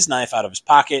took his knife out of his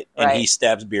pocket and he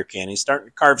stabs a beer can. He's starting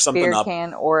to carve something up. Beer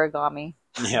can origami.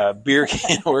 Yeah, beer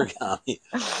can origami.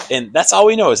 And that's all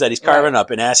we know is that he's carving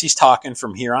up. And as he's talking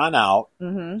from here on out,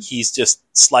 he's just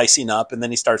slicing up, and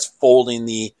then he starts folding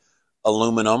the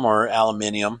aluminum or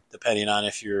aluminium, depending on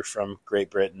if you're from Great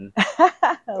Britain.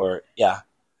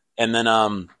 And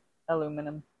then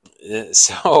aluminum.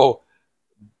 So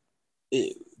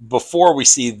before we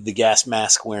see the gas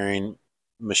mask wearing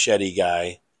machete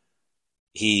guy,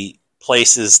 he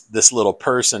places this little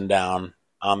person down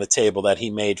on the table that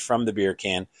he made from the beer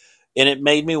can. And it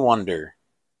made me wonder,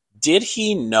 did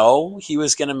he know he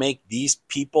was going to make these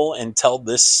people and tell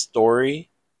this story?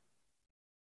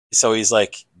 So he's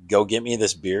like, go get me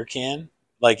this beer can?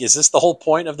 Like, is this the whole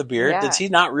point of the beer? Yeah. Did he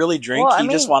not really drink? Well, he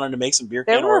just wanted to make some beer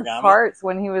can origami? There were parts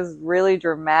when he was really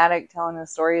dramatic telling his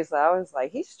stories that I was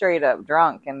like, he's straight up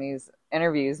drunk in these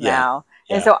interviews now.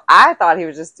 Yeah. And so I thought he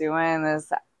was just doing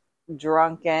this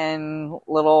drunken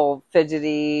little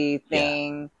fidgety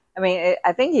thing. Yeah. I mean,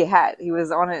 I think he was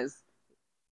on his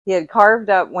he had carved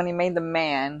up when he made the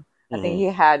man. I think he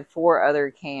had 4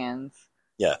 other cans.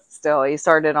 Yeah. Still, he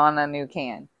started on a new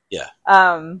can. Yeah.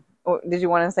 Did you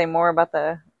want to say more about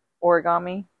the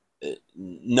origami?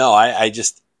 No, I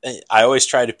always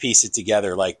try to piece it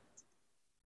together. Like,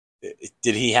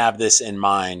 did he have this in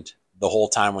mind the whole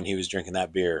time when he was drinking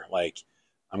that beer? Like,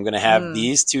 I'm going to have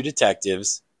these 2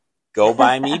 detectives go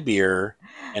buy me beer,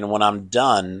 and when I'm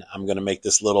done, I'm going to make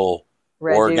this little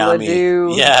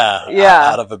origami,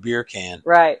 out of a beer can.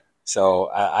 Right. So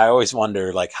I always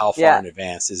wonder, like, how far in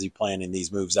advance is he planning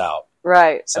these moves out?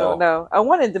 Right. So, I don't know. I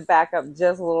wanted to back up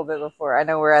just a little bit before. I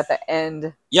know we're at the end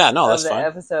of that's the fine.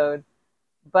 episode,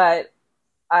 but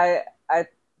I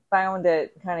found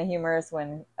it kind of humorous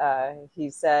when he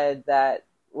said that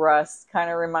Russ kind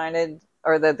of reminded,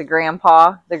 or that the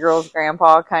girl's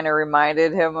grandpa kind of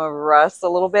reminded him of Russ a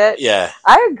little bit. Yeah.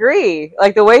 I agree.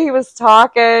 Like, the way he was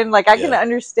talking, like, I can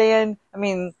understand. I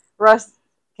mean, Russ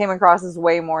came across as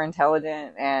way more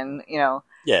intelligent and,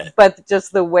 but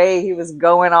just the way he was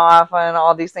going off on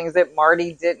all these things that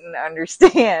Marty didn't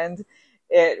understand,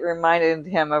 it reminded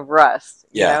him of Russ,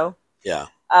 you know? Yeah.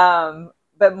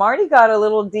 But Marty got a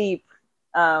little deep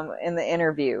in the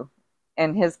interview,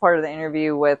 in his part of the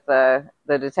interview with the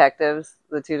detectives,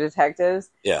 the 2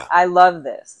 detectives. Yeah. I love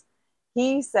this.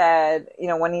 He said,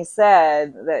 when he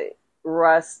said that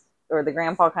Russ, or the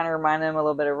grandpa kind of reminded him a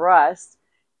little bit of Russ,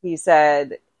 he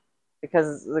said,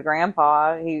 because the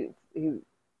grandpa, he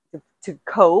to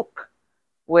cope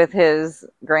with his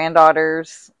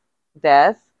granddaughter's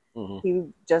death,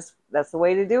 that's the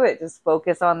way to do it. Just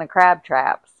focus on the crab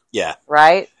traps. Yeah.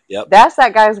 Right? Yep. That's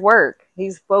that guy's work.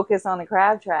 He's focused on the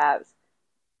crab traps.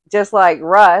 Just like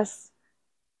Russ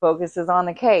focuses on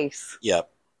the case. Yep.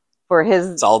 For his,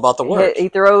 it's all about the work. He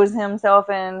throws himself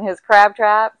in his crab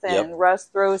traps, and Russ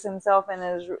throws himself in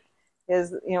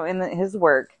his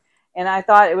work. And I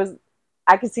thought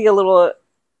I could see a little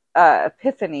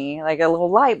epiphany, like a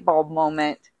little light bulb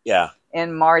moment. Yeah.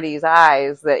 In Marty's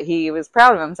eyes, that he was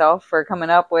proud of himself for coming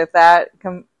up with that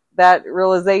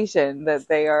realization that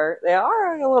they are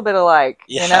a little bit alike.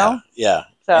 Yeah. Yeah.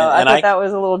 So I thought that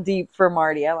was a little deep for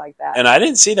Marty. I like that. And I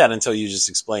didn't see that until you just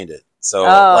explained it. So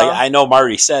like, I know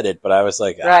Marty said it, but I was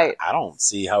like, I don't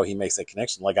see how he makes that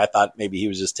connection. Like, I thought maybe he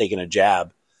was just taking a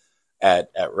jab at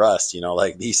Rust,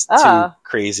 like these 2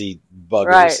 crazy buggers.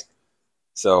 Right.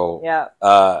 So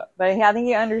but I think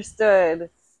he understood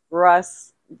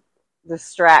Rust's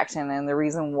distraction and the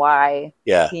reason why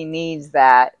he needs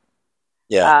that.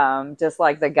 Yeah. Just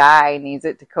like the guy needs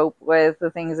it to cope with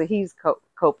the things that he's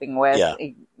coping with. Yeah.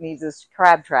 He needs his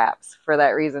crab traps for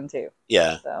that reason too.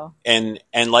 Yeah. So and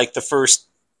like the first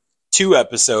 2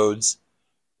 episodes,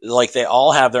 like they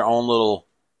all have their own little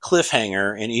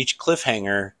cliffhanger, and each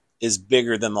cliffhanger is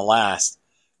bigger than the last.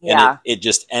 And it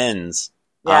just ends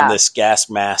on this gas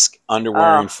mask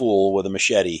underwearing fool with a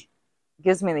machete.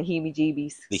 Gives me the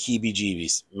heebie-jeebies. The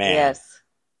heebie-jeebies, man. Yes.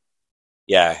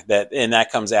 Yeah,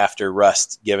 that comes after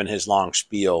Rust giving his long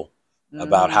spiel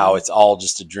about how it's all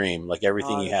just a dream, like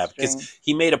everything you have. Because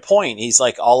he made a point. He's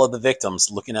like, all of the victims,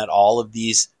 looking at all of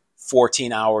these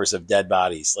 14 hours of dead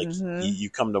bodies, like you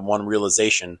come to one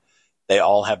realization: they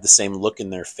all have the same look in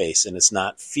their face, and it's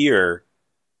not fear,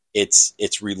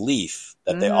 it's relief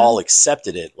that they all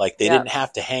accepted it. Like they didn't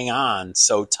have to hang on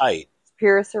so tight.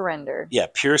 Pure surrender. Yeah,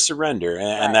 pure surrender,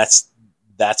 and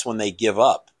that's when they give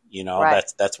up.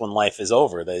 That's when life is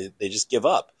over. They just give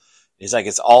up. He's like,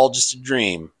 it's all just a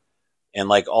dream. And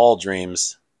like all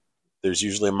dreams, there's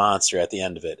usually a monster at the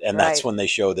end of it. And that's when they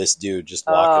show this dude just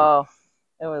walking.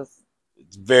 Oh,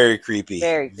 it's very creepy.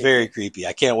 Very creepy.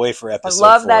 I can't wait for episode 4.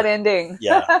 I love 4. that ending.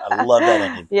 Yeah, I love that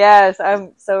ending. Yes,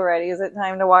 I'm so ready. Is it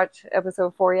time to watch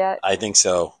episode 4 yet? I think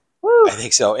so. Woo. I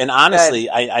think so. And honestly,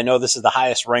 I know this is the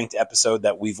highest ranked episode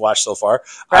that we've watched so far.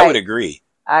 Right. I would agree.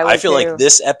 I feel like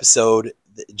this episode,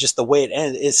 just the way it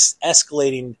ends, is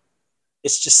escalating.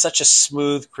 It's just such a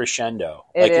smooth crescendo.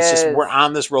 It's just, we're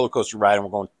on this roller coaster ride and we're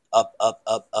going up, up,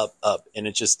 up, up, up. And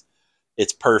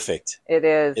it's perfect. It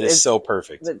is. It's so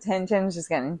perfect. The tension's just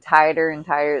getting tighter and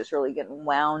tighter. It's really getting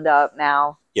wound up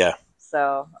now. Yeah.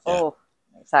 So, I'm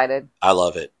excited. I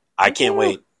love it. I can't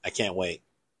wait.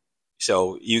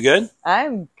 So, you good?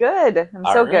 I'm good. I'm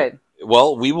so good.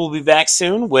 Well, we will be back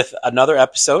soon with another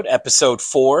episode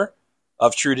 4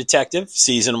 of True Detective,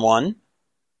 Season 1.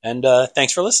 And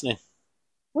thanks for listening.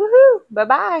 Woohoo!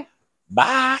 Bye-bye.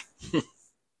 Bye.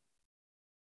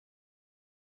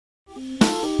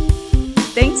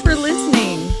 Thanks for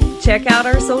listening. Check out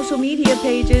our social media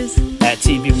pages. at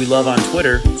TV We Love on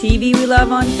Twitter, TV We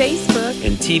Love on Facebook.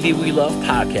 and TV We Love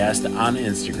Podcast on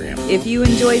Instagram. If you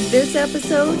enjoyed this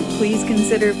episode, please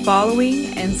consider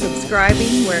following and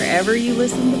subscribing wherever you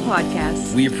listen to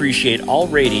podcasts, We appreciate all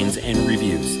ratings and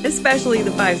reviews. especially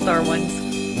the 5-star ones.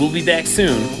 We'll be back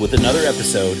soon with another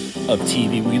episode of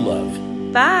TV We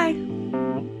Love. Bye.